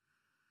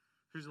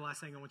 Here's the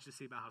last thing I want you to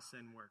see about how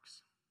sin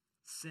works.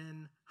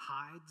 Sin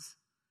hides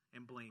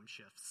and blame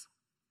shifts.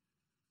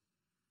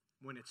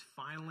 When you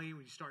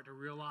start to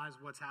realize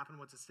what's happened,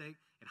 what's at stake,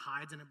 it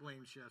hides and it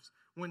blame shifts.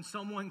 When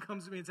someone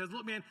comes to me and says,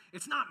 look, man,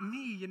 it's not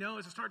me,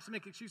 as it starts to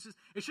make excuses,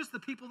 it's just the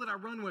people that I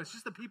run with, it's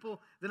just the people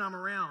that I'm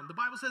around. The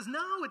Bible says,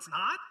 no, it's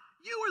not.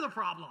 You are the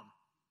problem,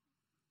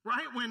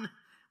 right? When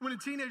a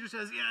teenager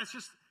says, yeah, it's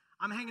just,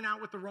 I'm hanging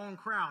out with the wrong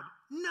crowd.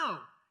 No,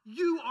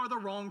 you are the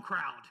wrong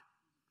crowd.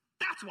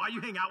 That's why you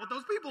hang out with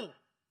those people.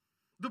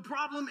 The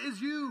problem is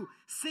you.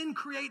 Sin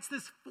creates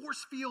this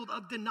force field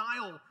of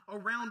denial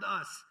around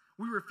us.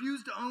 We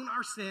refuse to own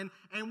our sin,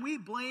 and we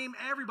blame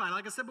everybody.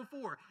 Like I said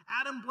before,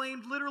 Adam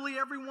blamed literally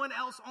everyone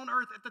else on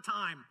earth at the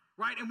time,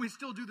 right? And we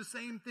still do the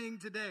same thing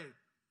today.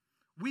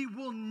 We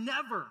will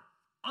never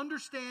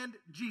understand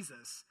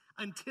Jesus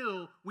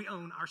until we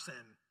own our sin.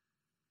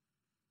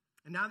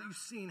 And now that you've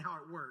seen how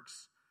it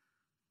works,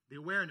 the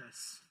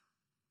awareness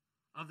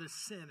of this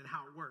sin and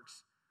how it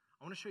works,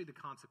 I want to show you the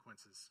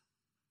consequences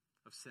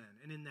of sin.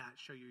 And in that,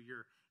 show you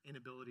your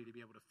inability to be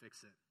able to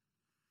fix it.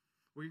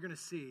 What you're going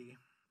to see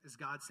is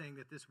God saying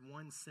that this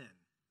one sin,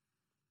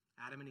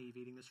 Adam and Eve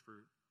eating this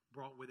fruit,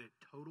 brought with it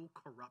total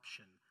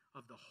corruption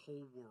of the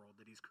whole world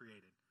that he's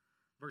created.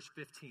 Verse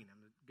 15,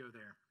 I'm going to go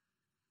there.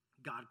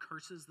 God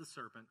curses the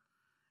serpent,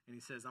 and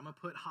he says, I'm going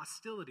to put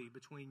hostility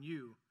between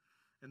you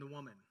and the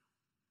woman,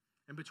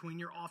 and between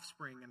your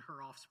offspring and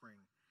her offspring.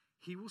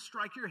 He will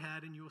strike your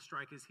head, and you will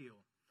strike his heel.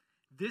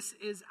 This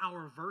is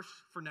our verse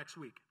for next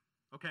week,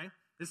 okay?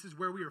 This is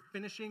where we are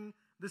finishing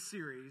the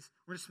series.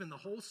 We're going to spend the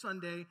whole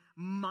Sunday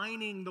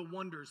mining the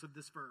wonders of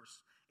this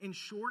verse. In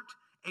short,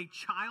 a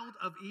child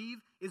of Eve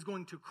is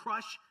going to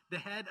crush the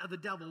head of the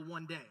devil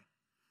one day.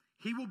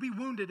 He will be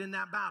wounded in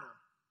that battle.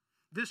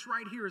 This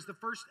right here is the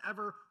first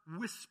ever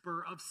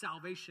whisper of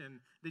salvation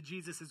that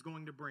Jesus is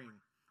going to bring.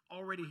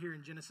 Already here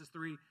in Genesis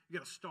 3, you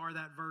got to star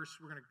that verse.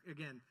 We're going to,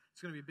 again,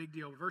 it's going to be a big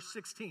deal. Verse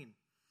 16,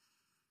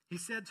 he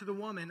said to the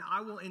woman,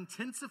 I will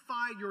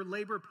intensify your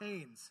labor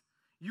pains.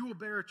 You will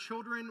bear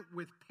children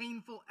with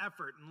painful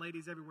effort. And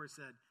ladies everywhere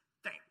said,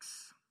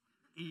 thanks,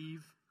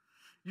 Eve.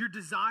 Your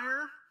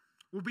desire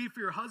will be for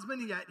your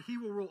husband, yet he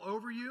will rule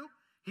over you.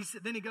 He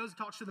said, then he goes and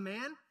talks to the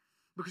man.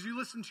 Because you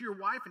listened to your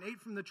wife and ate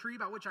from the tree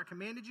by which I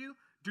commanded you,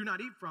 do not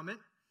eat from it.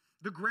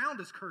 The ground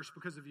is cursed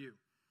because of you.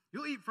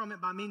 You'll eat from it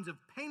by means of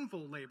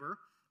painful labor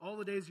all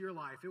the days of your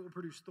life. It will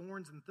produce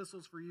thorns and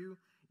thistles for you.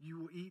 You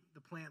will eat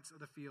the plants of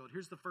the field.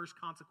 Here's the first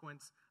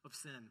consequence of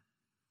sin.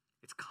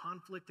 It's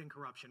conflict and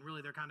corruption.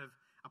 Really, they're kind of,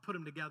 I put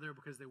them together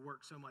because they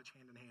work so much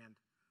hand in hand.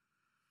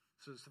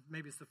 So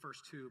maybe it's the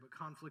first two, but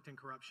conflict and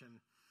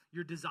corruption.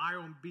 Your desire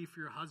will be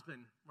for your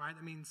husband, right?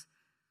 That means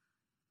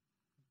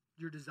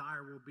your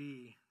desire will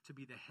be to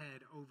be the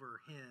head over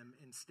him.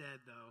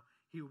 Instead, though,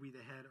 he will be the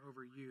head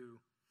over you.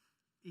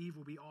 Eve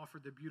will be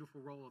offered the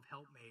beautiful role of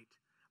helpmate,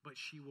 but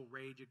she will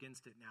rage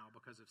against it now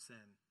because of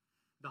sin.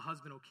 The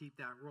husband will keep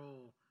that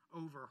role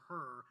over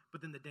her,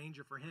 but then the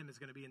danger for him is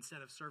going to be,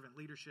 instead of servant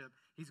leadership,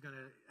 he's going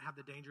to have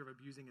the danger of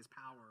abusing his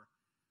power.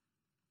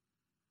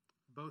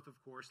 Both, of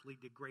course,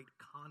 lead to great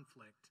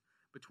conflict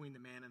between the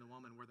man and the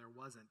woman where there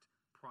wasn't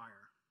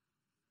prior.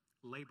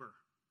 Labor.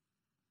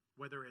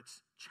 Whether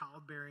it's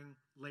childbearing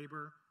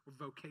labor or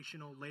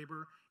vocational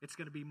labor, it's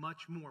going to be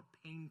much more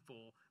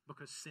painful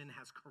because sin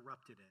has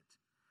corrupted it.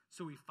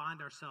 So we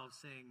find ourselves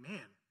saying,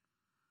 man,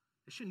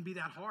 it shouldn't be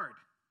that hard.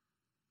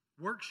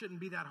 Work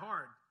shouldn't be that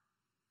hard.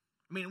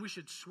 I mean, we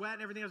should sweat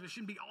and everything else, but it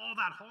shouldn't be all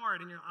that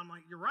hard. And I'm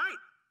like, you're right.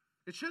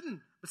 It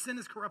shouldn't. But sin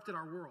has corrupted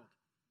our world.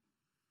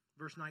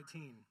 Verse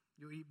 19,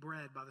 you'll eat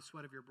bread by the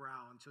sweat of your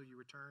brow until you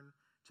return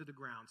to the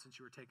ground since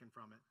you were taken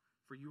from it.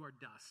 For you are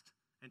dust,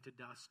 and to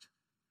dust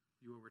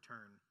you will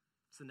return.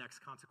 It's the next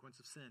consequence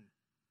of sin.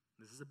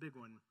 This is a big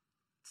one.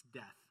 It's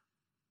death.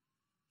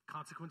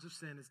 Consequence of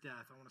sin is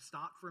death. I want to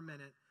stop for a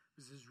minute.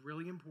 This is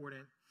really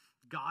important.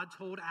 God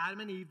told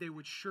Adam and Eve they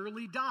would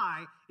surely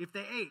die if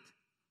they ate.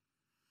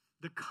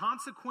 The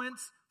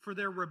consequence for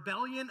their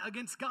rebellion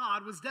against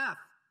God was death.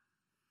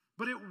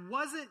 But it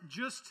wasn't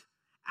just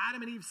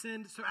Adam and Eve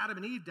sinned, so Adam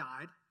and Eve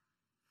died.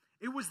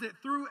 It was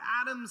that through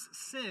Adam's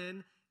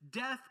sin,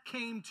 death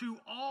came to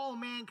all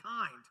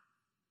mankind.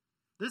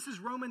 This is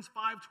Romans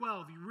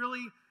 5:12.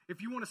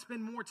 If you want to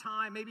spend more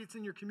time, maybe it's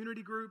in your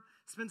community group,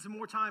 spend some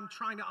more time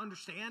trying to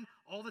understand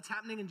all that's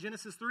happening in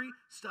Genesis 3,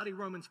 study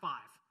Romans 5.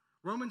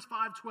 Romans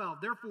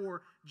 5:12.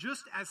 Therefore,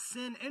 just as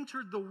sin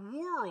entered the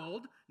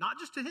world, not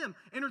just to him,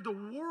 entered the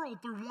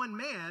world through one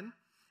man,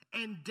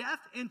 and death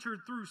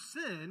entered through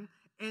sin,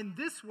 and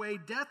this way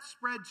death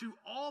spread to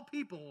all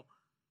people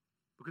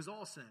because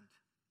all sinned.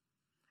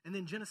 And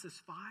then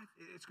Genesis 5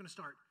 is going to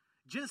start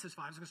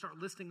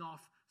listing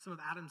off some of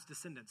Adam's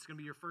descendants. It's going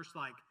to be your first,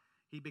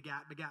 he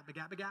begat.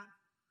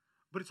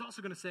 But it's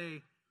also going to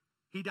say,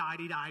 he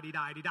died.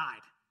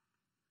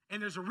 And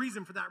there's a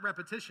reason for that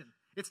repetition.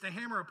 It's to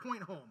hammer a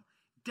point home.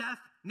 Death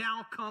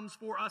now comes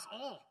for us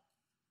all.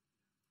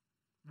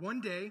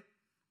 One day,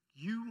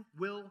 you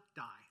will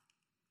die.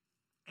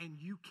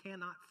 And you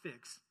cannot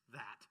fix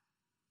that.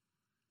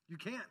 You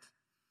can't.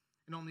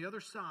 And on the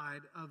other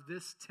side of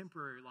this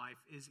temporary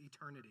life is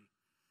eternity.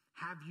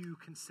 Have you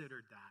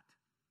considered that?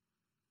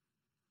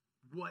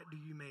 What do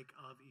you make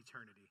of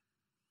eternity?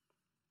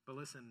 But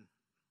listen,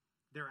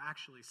 there are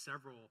actually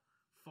several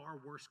far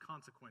worse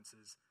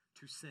consequences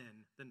to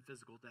sin than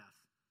physical death.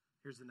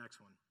 Here's the next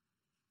one.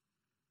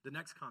 The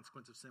next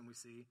consequence of sin we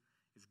see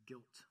is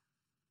guilt.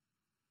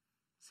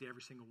 See,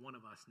 every single one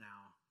of us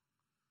now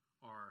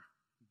are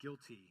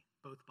guilty,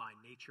 both by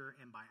nature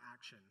and by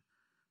action.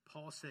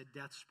 Paul said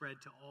death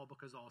spread to all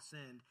because all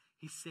sinned.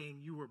 He's saying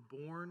you were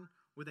born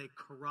with a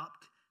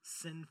corrupt,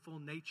 sinful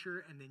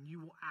nature, and then you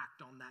will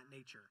act on that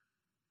nature.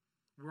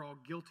 We're all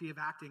guilty of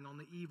acting on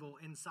the evil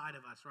inside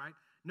of us, right?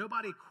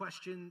 Nobody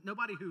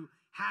who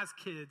has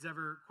kids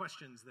ever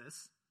questions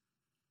this.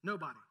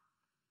 Nobody.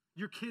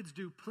 Your kids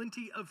do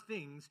plenty of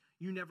things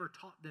you never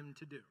taught them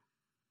to do.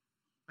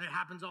 It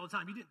happens all the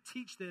time. You didn't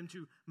teach them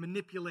to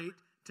manipulate,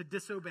 to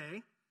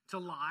disobey, to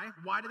lie.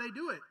 Why do they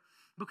do it?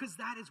 Because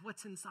that is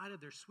what's inside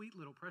of their sweet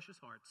little precious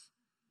hearts.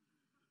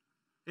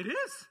 It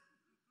is.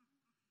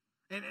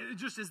 And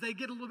just as they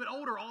get a little bit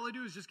older, all they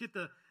do is just get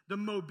the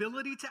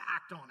mobility to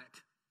act on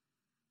it.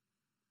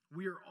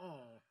 We are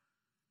all,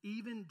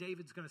 even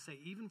David's going to say,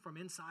 even from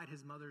inside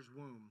his mother's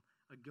womb,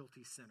 a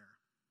guilty sinner.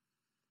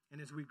 And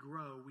as we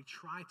grow, we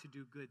try to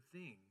do good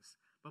things.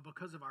 But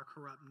because of our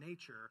corrupt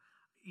nature,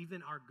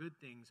 even our good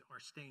things are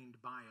stained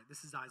by it.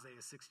 This is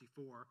Isaiah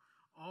 64.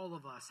 All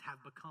of us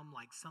have become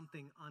like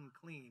something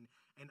unclean.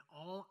 And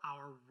all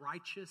our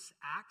righteous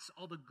acts,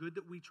 all the good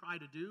that we try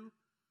to do,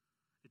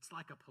 it's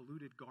like a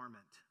polluted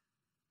garment.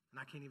 And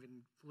I can't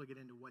even fully get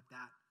into what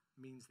that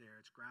means there.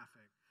 It's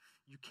graphic.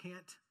 You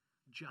can't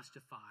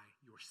justify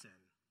your sin.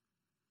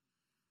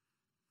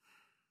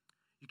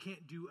 You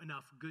can't do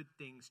enough good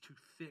things to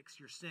fix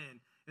your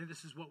sin. And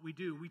this is what we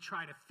do. We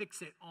try to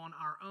fix it on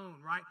our own,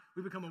 right?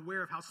 We become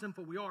aware of how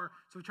sinful we are,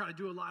 so we try to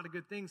do a lot of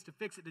good things to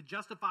fix it, to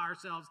justify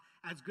ourselves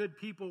as good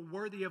people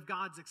worthy of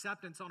God's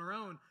acceptance on our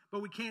own.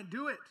 But we can't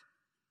do it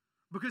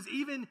because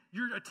even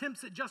your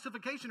attempts at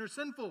justification are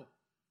sinful.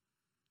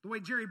 The way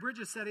Jerry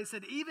Bridges said it,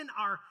 said, even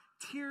our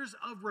tears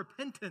of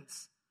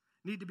repentance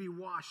need to be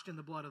washed in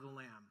the blood of the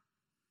Lamb.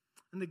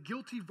 And the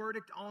guilty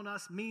verdict on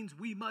us means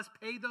we must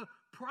pay the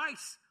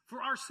price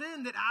for our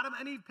sin that Adam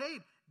and Eve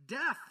paid.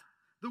 Death.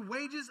 The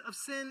wages of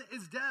sin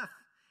is death.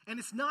 And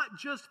it's not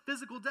just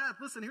physical death.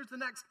 Listen, here's the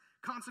next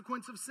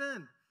consequence of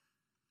sin.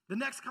 The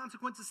next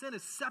consequence of sin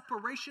is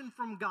separation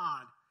from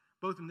God,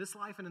 both in this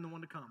life and in the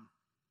one to come.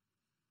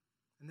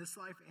 In this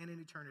life and in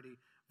eternity.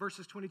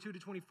 Verses 22 to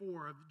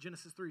 24 of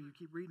Genesis 3, you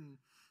keep reading.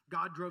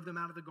 God drove them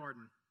out of the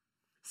garden.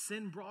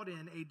 Sin brought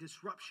in a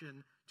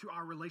disruption to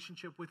our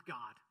relationship with God.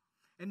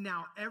 And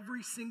now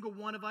every single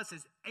one of us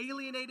is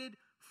alienated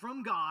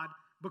from God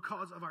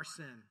because of our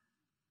sin.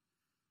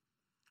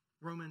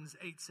 Romans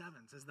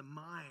 8:7 says the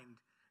mind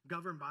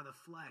governed by the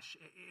flesh,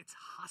 it's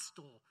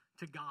hostile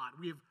to God.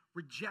 We have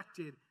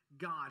rejected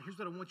God. Here's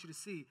what I want you to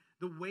see.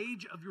 The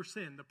wage of your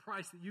sin, the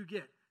price that you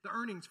get, the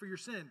earnings for your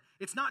sin,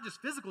 it's not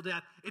just physical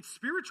death, it's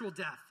spiritual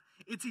death.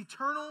 It's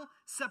eternal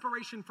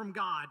separation from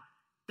God.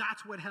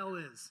 That's what hell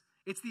is.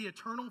 It's the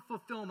eternal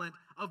fulfillment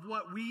of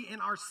what we in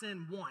our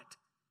sin want.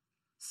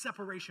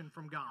 Separation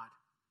from God.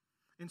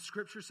 And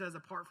Scripture says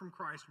apart from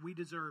Christ, we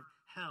deserve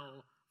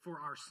hell for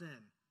our sin.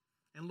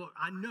 And look,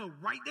 I know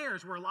right there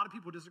is where a lot of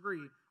people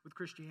disagree with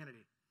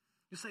Christianity.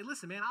 You say,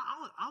 listen, man,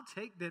 I'll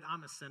take that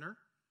I'm a sinner.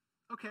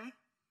 Okay.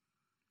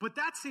 But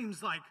that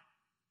seems like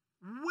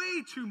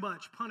way too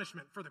much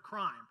punishment for the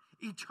crime.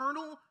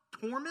 Eternal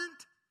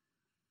torment?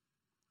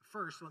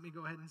 First, let me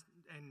go ahead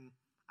and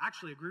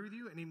actually agree with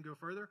you and even go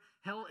further.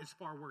 Hell is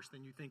far worse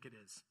than you think it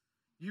is.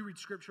 You read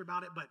Scripture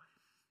about it, but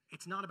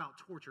it's not about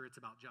torture, it's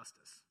about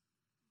justice.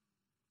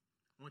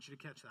 I want you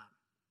to catch that.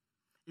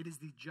 It is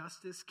the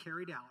justice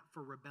carried out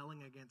for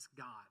rebelling against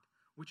God,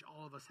 which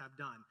all of us have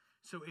done.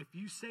 So if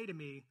you say to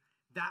me,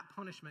 that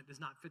punishment does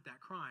not fit that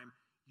crime,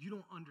 you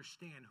don't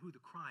understand who the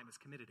crime is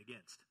committed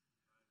against.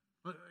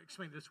 Let me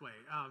explain it this way.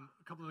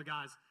 A couple of the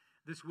guys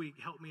this week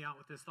helped me out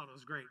with this, thought it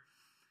was great.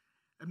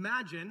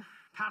 Imagine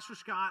Pastor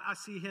Scott, I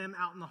see him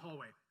out in the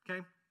hallway,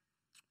 okay?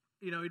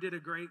 You know, he did a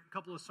great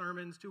couple of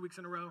sermons 2 weeks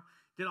in a row,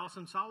 did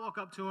awesome. So I walk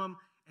up to him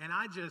and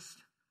I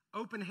just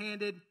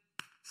open-handed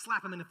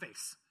slap him in the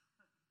face.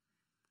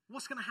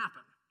 What's going to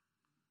happen?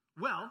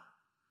 Well,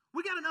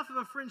 we got enough of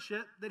a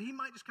friendship that he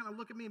might just kind of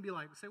look at me and be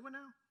like, say, what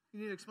now? You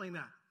need to explain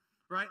that,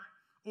 right?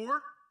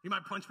 Or he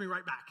might punch me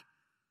right back,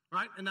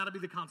 right? And that'll be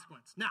the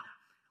consequence. Now,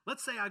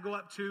 let's say I go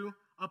up to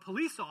a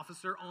police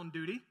officer on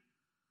duty,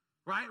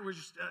 right? We're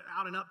just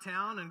out in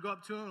Uptown and go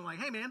up to him and like,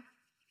 hey, man,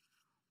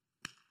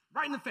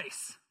 right in the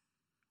face.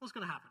 What's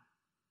going to happen?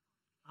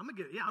 I'm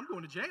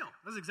going to jail.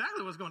 That's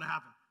exactly what's going to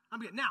happen.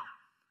 Now,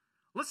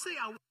 let's say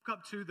I walk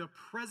up to the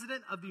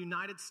President of the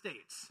United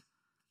States,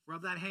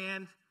 rub that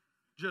hand,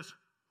 just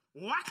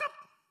whack up.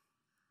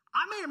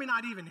 I may or may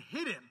not even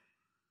hit him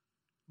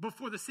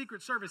before the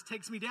Secret Service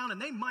takes me down,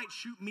 and they might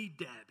shoot me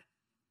dead.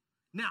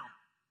 Now,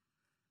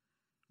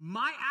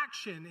 my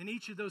action in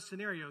each of those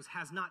scenarios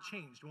has not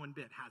changed one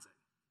bit, has it?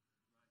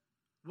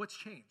 What's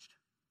changed?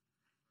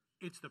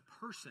 It's the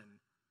person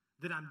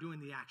that I'm doing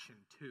the action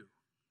to.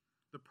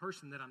 The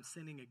person that I'm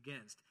sinning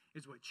against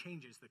is what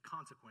changes the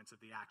consequence of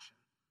the action.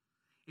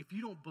 If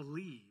you don't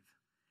believe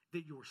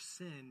that your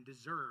sin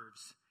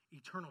deserves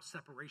eternal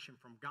separation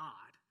from God,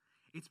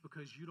 it's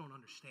because you don't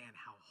understand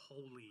how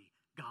holy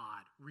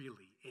God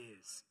really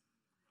is.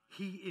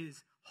 He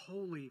is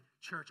holy,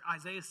 church.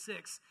 Isaiah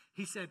 6,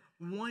 he said,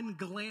 one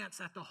glance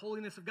at the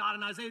holiness of God,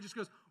 and Isaiah just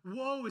goes,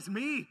 woe is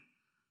me,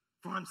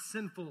 for I'm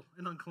sinful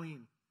and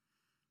unclean.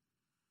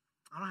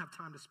 I don't have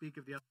time to speak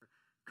of the other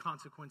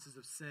consequences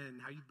of sin,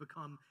 how you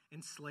become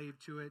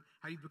enslaved to it,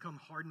 how you become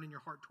hardened in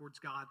your heart towards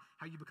God,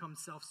 how you become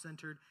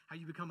self-centered, how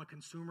you become a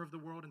consumer of the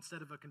world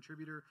instead of a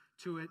contributor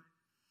to it.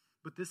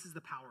 But this is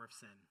the power of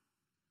sin.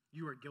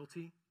 You are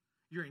guilty.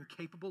 You're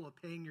incapable of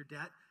paying your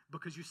debt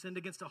because you sinned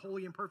against a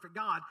holy and perfect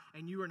God,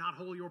 and you are not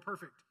holy or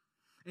perfect.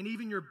 And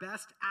even your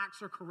best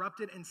acts are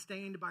corrupted and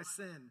stained by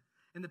sin.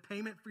 And the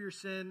payment for your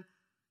sin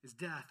is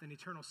death and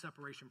eternal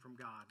separation from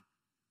God.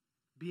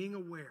 Being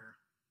aware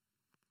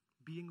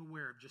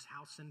of just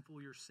how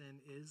sinful your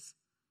sin is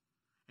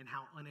and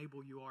how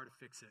unable you are to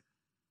fix it.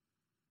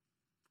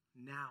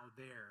 Now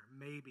there,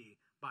 maybe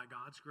by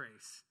God's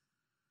grace,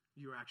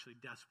 you are actually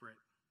desperate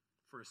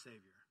for a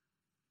Savior.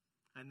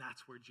 And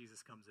that's where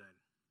Jesus comes in.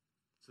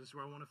 So this is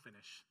where I want to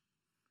finish,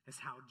 is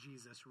how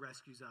Jesus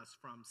rescues us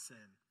from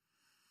sin.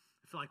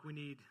 I feel like we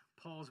need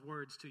Paul's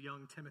words to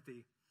young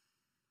Timothy,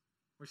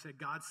 where he said,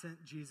 God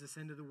sent Jesus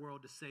into the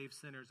world to save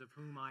sinners, of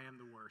whom I am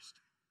the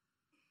worst.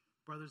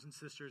 Brothers and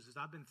sisters, as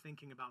I've been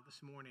thinking about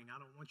this morning, I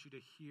want you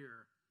to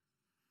hear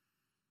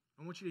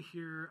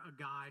a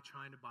guy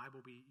trying to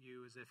Bible beat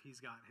you as if he's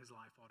got his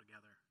life all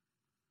together.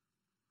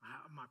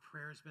 My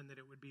prayer has been that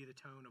it would be the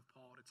tone of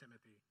Paul to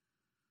Timothy.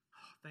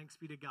 Oh, thanks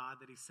be to God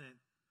that he sent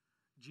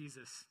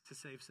Jesus to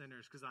save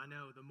sinners, because I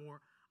know the more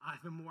I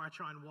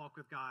try and walk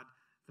with God,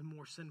 the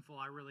more sinful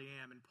I really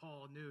am. And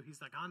Paul knew,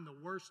 he's like, I'm the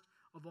worst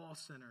of all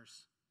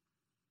sinners.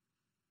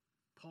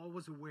 Paul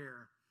was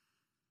aware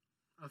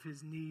of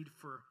his need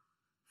for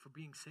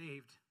being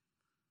saved.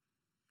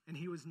 And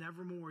he was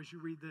never more, as you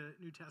read the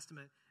New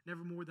Testament,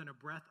 never more than a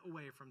breath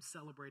away from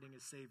celebrating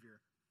his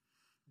Savior.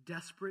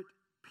 Desperate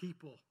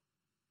people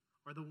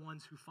are the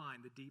ones who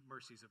find the deep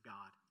mercies of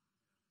God.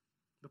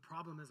 The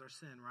problem is our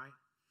sin, right?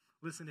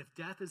 Listen, if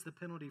death is the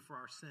penalty for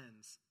our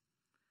sins,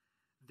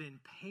 then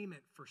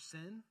payment for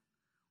sin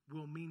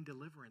will mean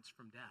deliverance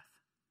from death.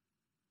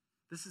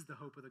 This is the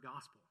hope of the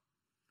gospel.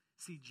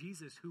 See,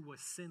 Jesus, who was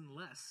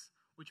sinless,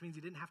 which means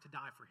he didn't have to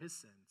die for his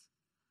sins,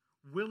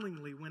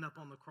 willingly went up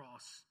on the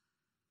cross,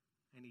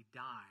 and he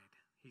died,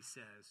 he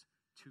says,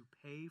 to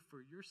pay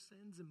for your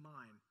sins and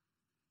mine.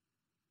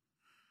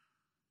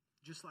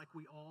 Just like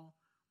we all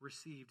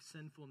received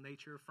sinful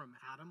nature from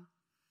Adam,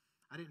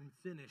 I didn't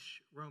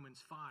finish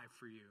Romans 5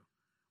 for you.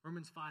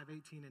 Romans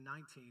 5:18 and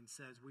 19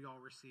 says we all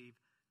receive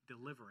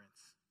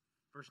deliverance.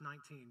 Verse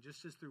 19,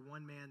 just as through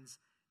one man's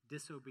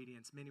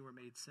disobedience many were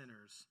made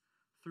sinners,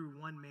 through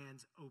one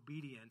man's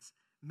obedience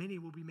many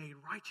will be made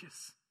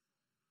righteous.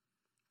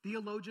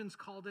 Theologians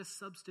call this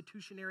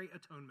substitutionary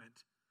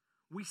atonement.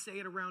 We say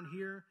it around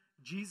here,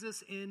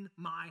 Jesus in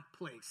my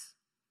place.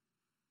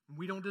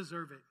 We don't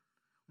deserve it.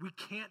 We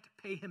can't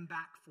pay him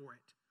back for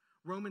it.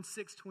 Romans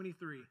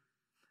 6:23,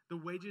 the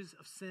wages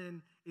of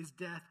sin is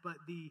death, but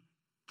the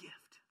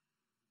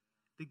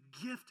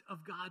gift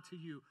of God to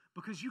you,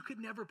 because you could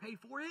never pay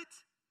for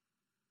it.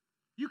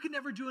 You could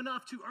never do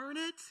enough to earn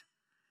it.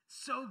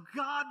 So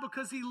God,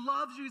 because he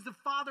loves you, he's the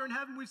Father in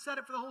heaven. We've said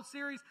it for the whole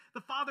series.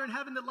 The Father in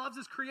heaven that loves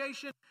his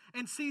creation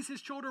and sees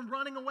his children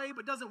running away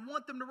but doesn't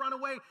want them to run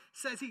away,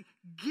 says he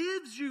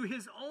gives you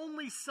his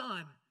only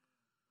son.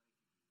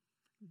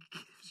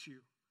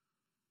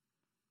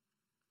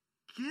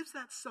 Gives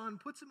that son,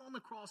 puts him on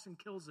the cross and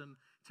kills him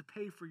to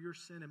pay for your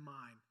sin and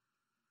mine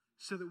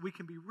so that we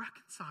can be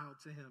reconciled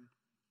to him.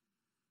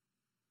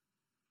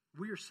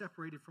 We are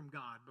separated from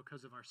God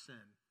because of our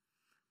sin,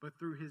 but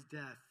through his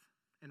death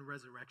and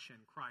resurrection,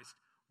 Christ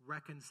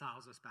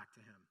reconciles us back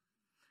to him.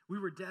 We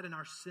were dead in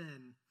our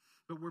sin,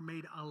 but we're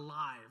made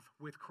alive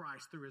with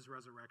Christ through his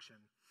resurrection.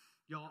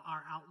 Y'all,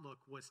 our outlook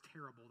was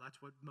terrible.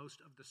 That's what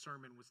most of the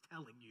sermon was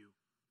telling you.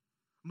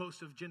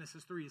 Most of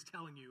Genesis 3 is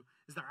telling you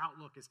is our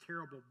outlook is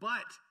terrible,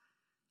 but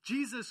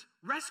Jesus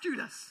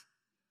rescued us.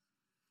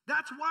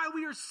 That's why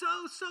we are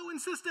so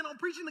insistent on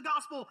preaching the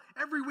gospel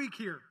every week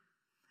here.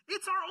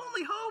 It's our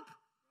only hope.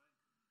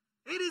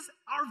 It is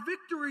our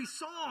victory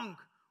song.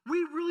 We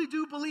really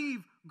do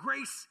believe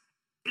grace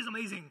is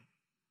amazing.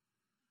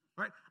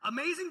 Right?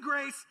 Amazing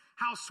grace,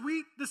 how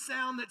sweet the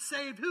sound that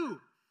saved who?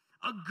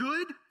 A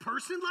good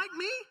person like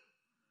me?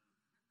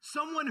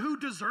 Someone who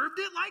deserved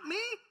it like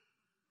me?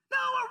 No,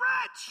 a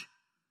wretch.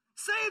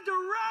 Saved a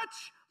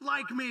wretch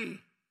like me.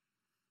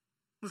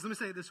 Listen, let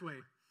me say it this way.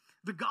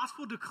 The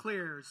gospel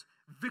declares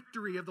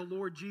victory of the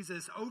Lord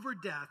Jesus over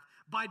death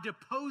by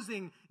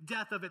deposing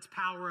death of its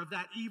power, of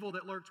that evil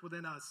that lurks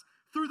within us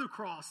through the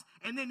cross.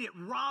 And then it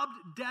robbed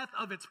death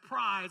of its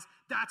prize,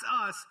 that's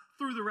us,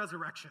 through the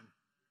resurrection.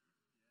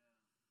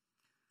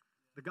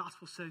 The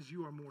gospel says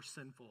you are more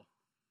sinful.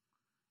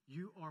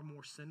 You are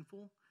more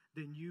sinful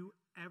than you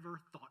ever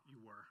thought you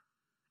were.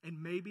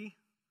 And maybe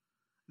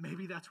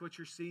that's what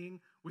you're seeing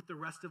with the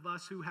rest of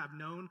us who have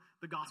known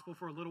the gospel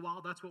for a little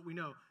while. That's what we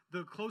know.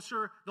 The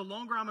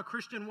longer I'm a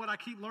Christian, what I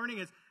keep learning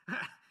is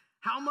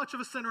how much of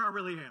a sinner I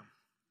really am.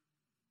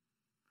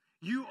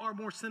 You are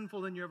more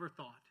sinful than you ever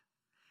thought.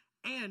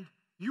 And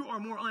you are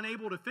more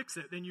unable to fix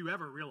it than you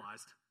ever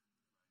realized.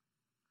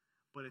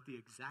 But at the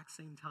exact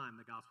same time,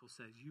 the gospel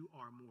says you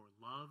are more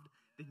loved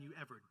than you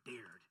ever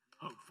dared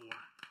hope for.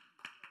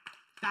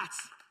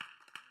 That's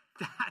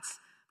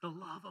the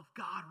love of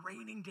God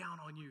raining down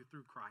on you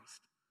through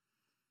Christ.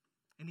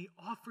 And he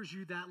offers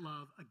you that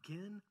love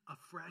again,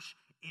 afresh,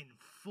 in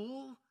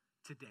full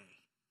today.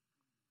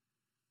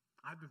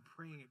 I've been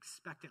praying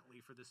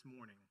expectantly for this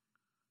morning,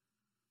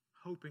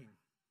 hoping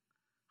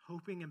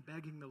and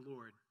begging the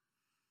Lord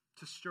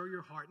to stir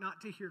your heart,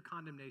 not to hear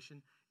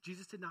condemnation.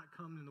 Jesus did not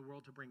come in the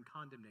world to bring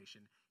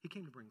condemnation. He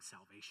came to bring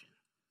salvation.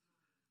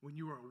 When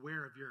you are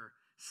aware of your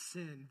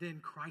sin,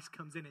 then Christ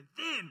comes in, and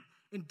then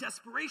in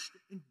desperation,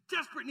 in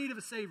desperate need of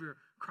a Savior,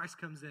 Christ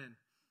comes in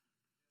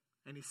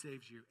and he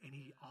saves you, and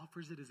he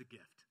offers it as a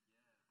gift.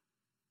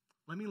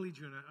 Let me lead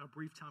you in a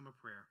brief time of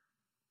prayer.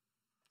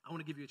 I want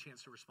to give you a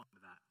chance to respond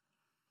to that.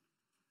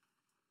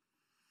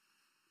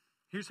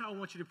 Here's how I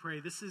want you to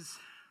pray.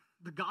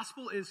 The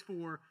gospel is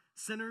for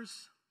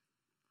sinners,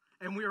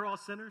 and we are all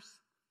sinners.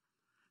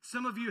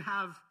 Some of you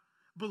have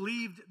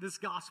believed this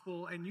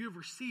gospel, and you have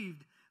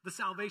received the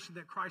salvation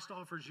that Christ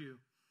offers you.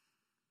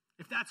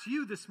 If that's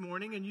you this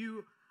morning, and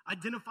you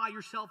identify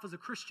yourself as a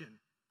Christian,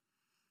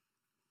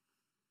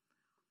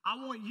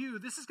 I want you,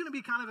 this is going to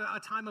be kind of a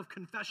time of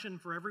confession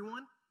for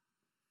everyone.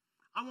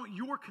 I want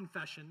your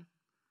confession.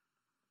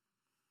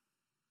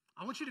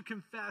 I want you to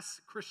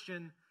confess,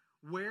 Christian,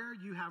 where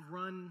you have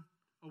run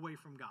away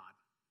from God.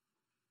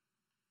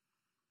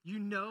 You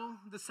know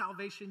the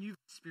salvation you've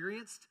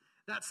experienced,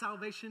 that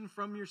salvation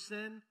from your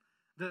sin,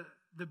 the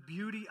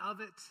beauty of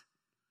it,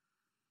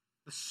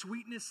 the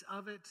sweetness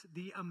of it,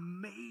 the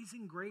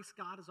amazing grace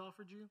God has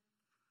offered you.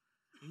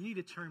 You need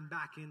to turn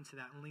back into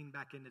that and lean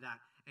back into that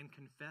and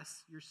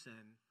confess your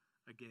sin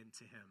again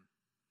to him.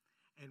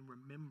 And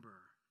remember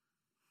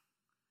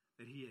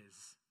that he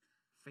is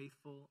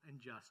faithful and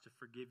just to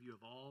forgive you of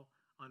all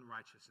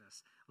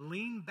unrighteousness.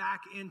 Lean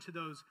back into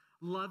those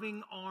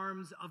loving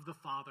arms of the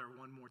Father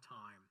one more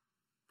time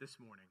this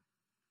morning.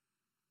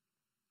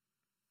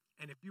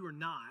 And if you are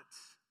not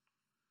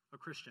a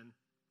Christian,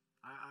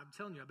 I'm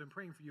telling you, I've been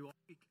praying for you all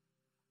week.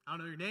 I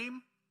don't know your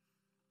name,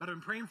 but I've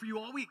been praying for you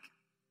all week.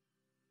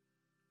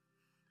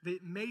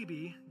 That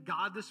maybe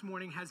God this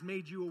morning has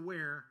made you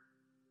aware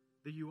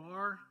that you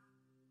are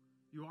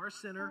a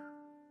sinner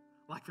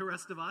like the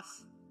rest of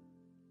us,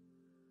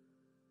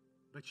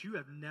 but you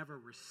have never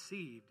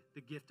received the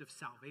gift of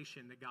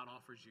salvation that God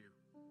offers you.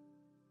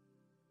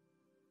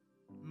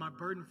 My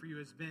burden for you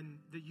has been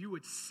that you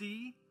would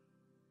see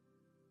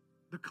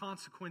the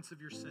consequence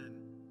of your sin,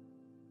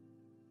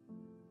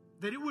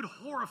 that it would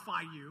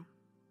horrify you,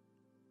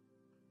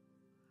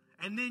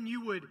 and then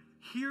you would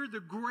hear the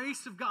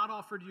grace of God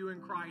offered you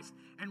in Christ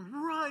and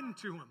run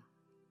to him.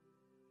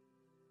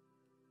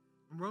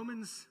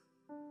 Romans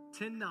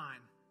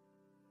 10:9,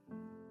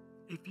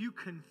 if you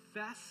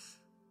confess,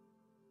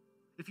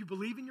 if you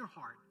believe in your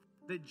heart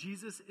that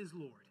Jesus is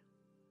Lord,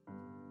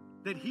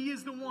 that he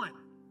is the one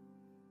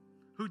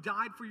who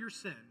died for your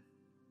sin,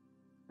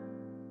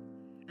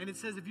 and it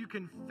says if you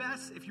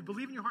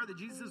believe in your heart that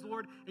Jesus is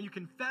Lord, and you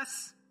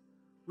confess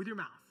with your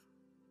mouth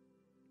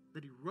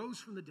that he rose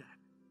from the dead,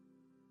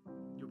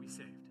 you'll be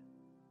saved.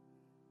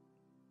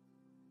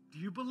 Do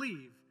you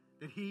believe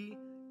that he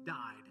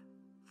died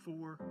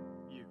for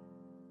you,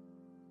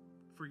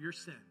 for your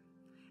sin,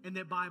 and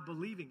that by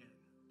believing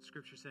it,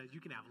 Scripture says, you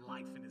can have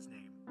life in his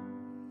name?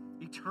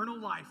 Eternal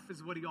life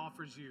is what he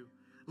offers you.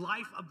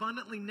 Life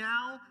abundantly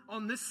now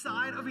on this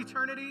side of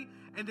eternity,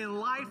 and then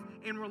life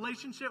in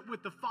relationship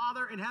with the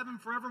Father in heaven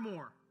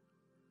forevermore.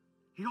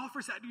 He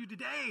offers that to you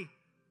today.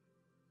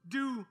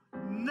 Do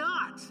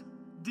not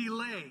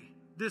delay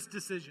this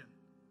decision.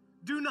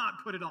 Do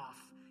not put it off.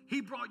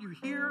 He brought you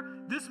here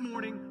this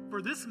morning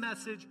for this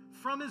message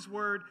from his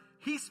word.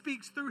 He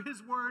speaks through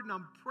his word, and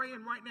I'm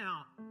praying right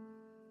now,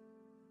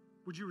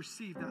 would you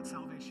receive that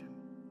salvation?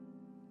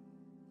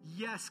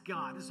 Yes,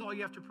 God. This is all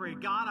you have to pray.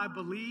 God, I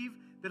believe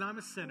that I'm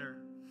a sinner.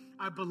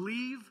 I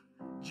believe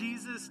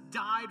Jesus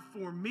died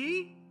for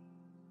me,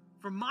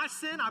 for my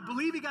sin. I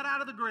believe he got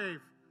out of the grave.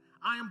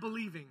 I am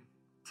believing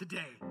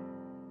today.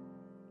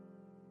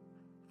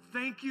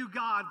 Thank you,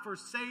 God, for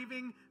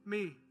saving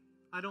me.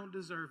 I don't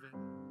deserve it,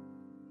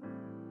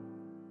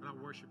 but I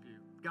worship you.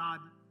 God,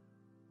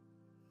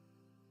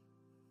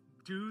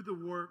 do the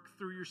work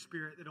through your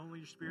Spirit that only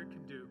your Spirit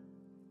can do.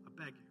 I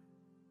beg you.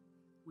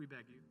 We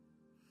beg you.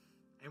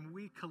 And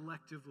we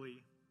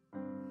collectively,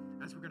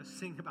 as we're going to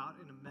sing about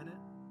in a minute,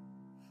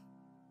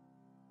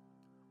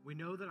 we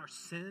know that our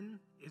sin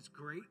is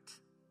great,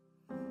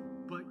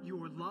 but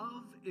your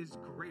love is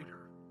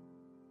greater.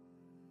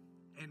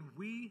 And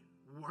we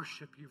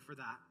worship you for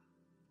that.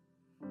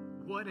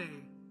 What a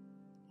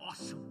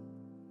awesome,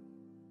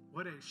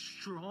 what a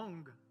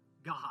strong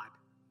God,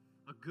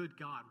 a good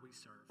God we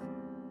serve.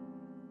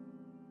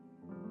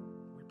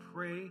 We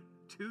pray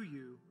to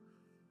you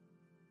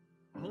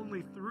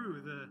only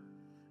through the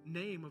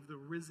name of the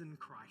risen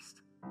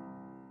Christ.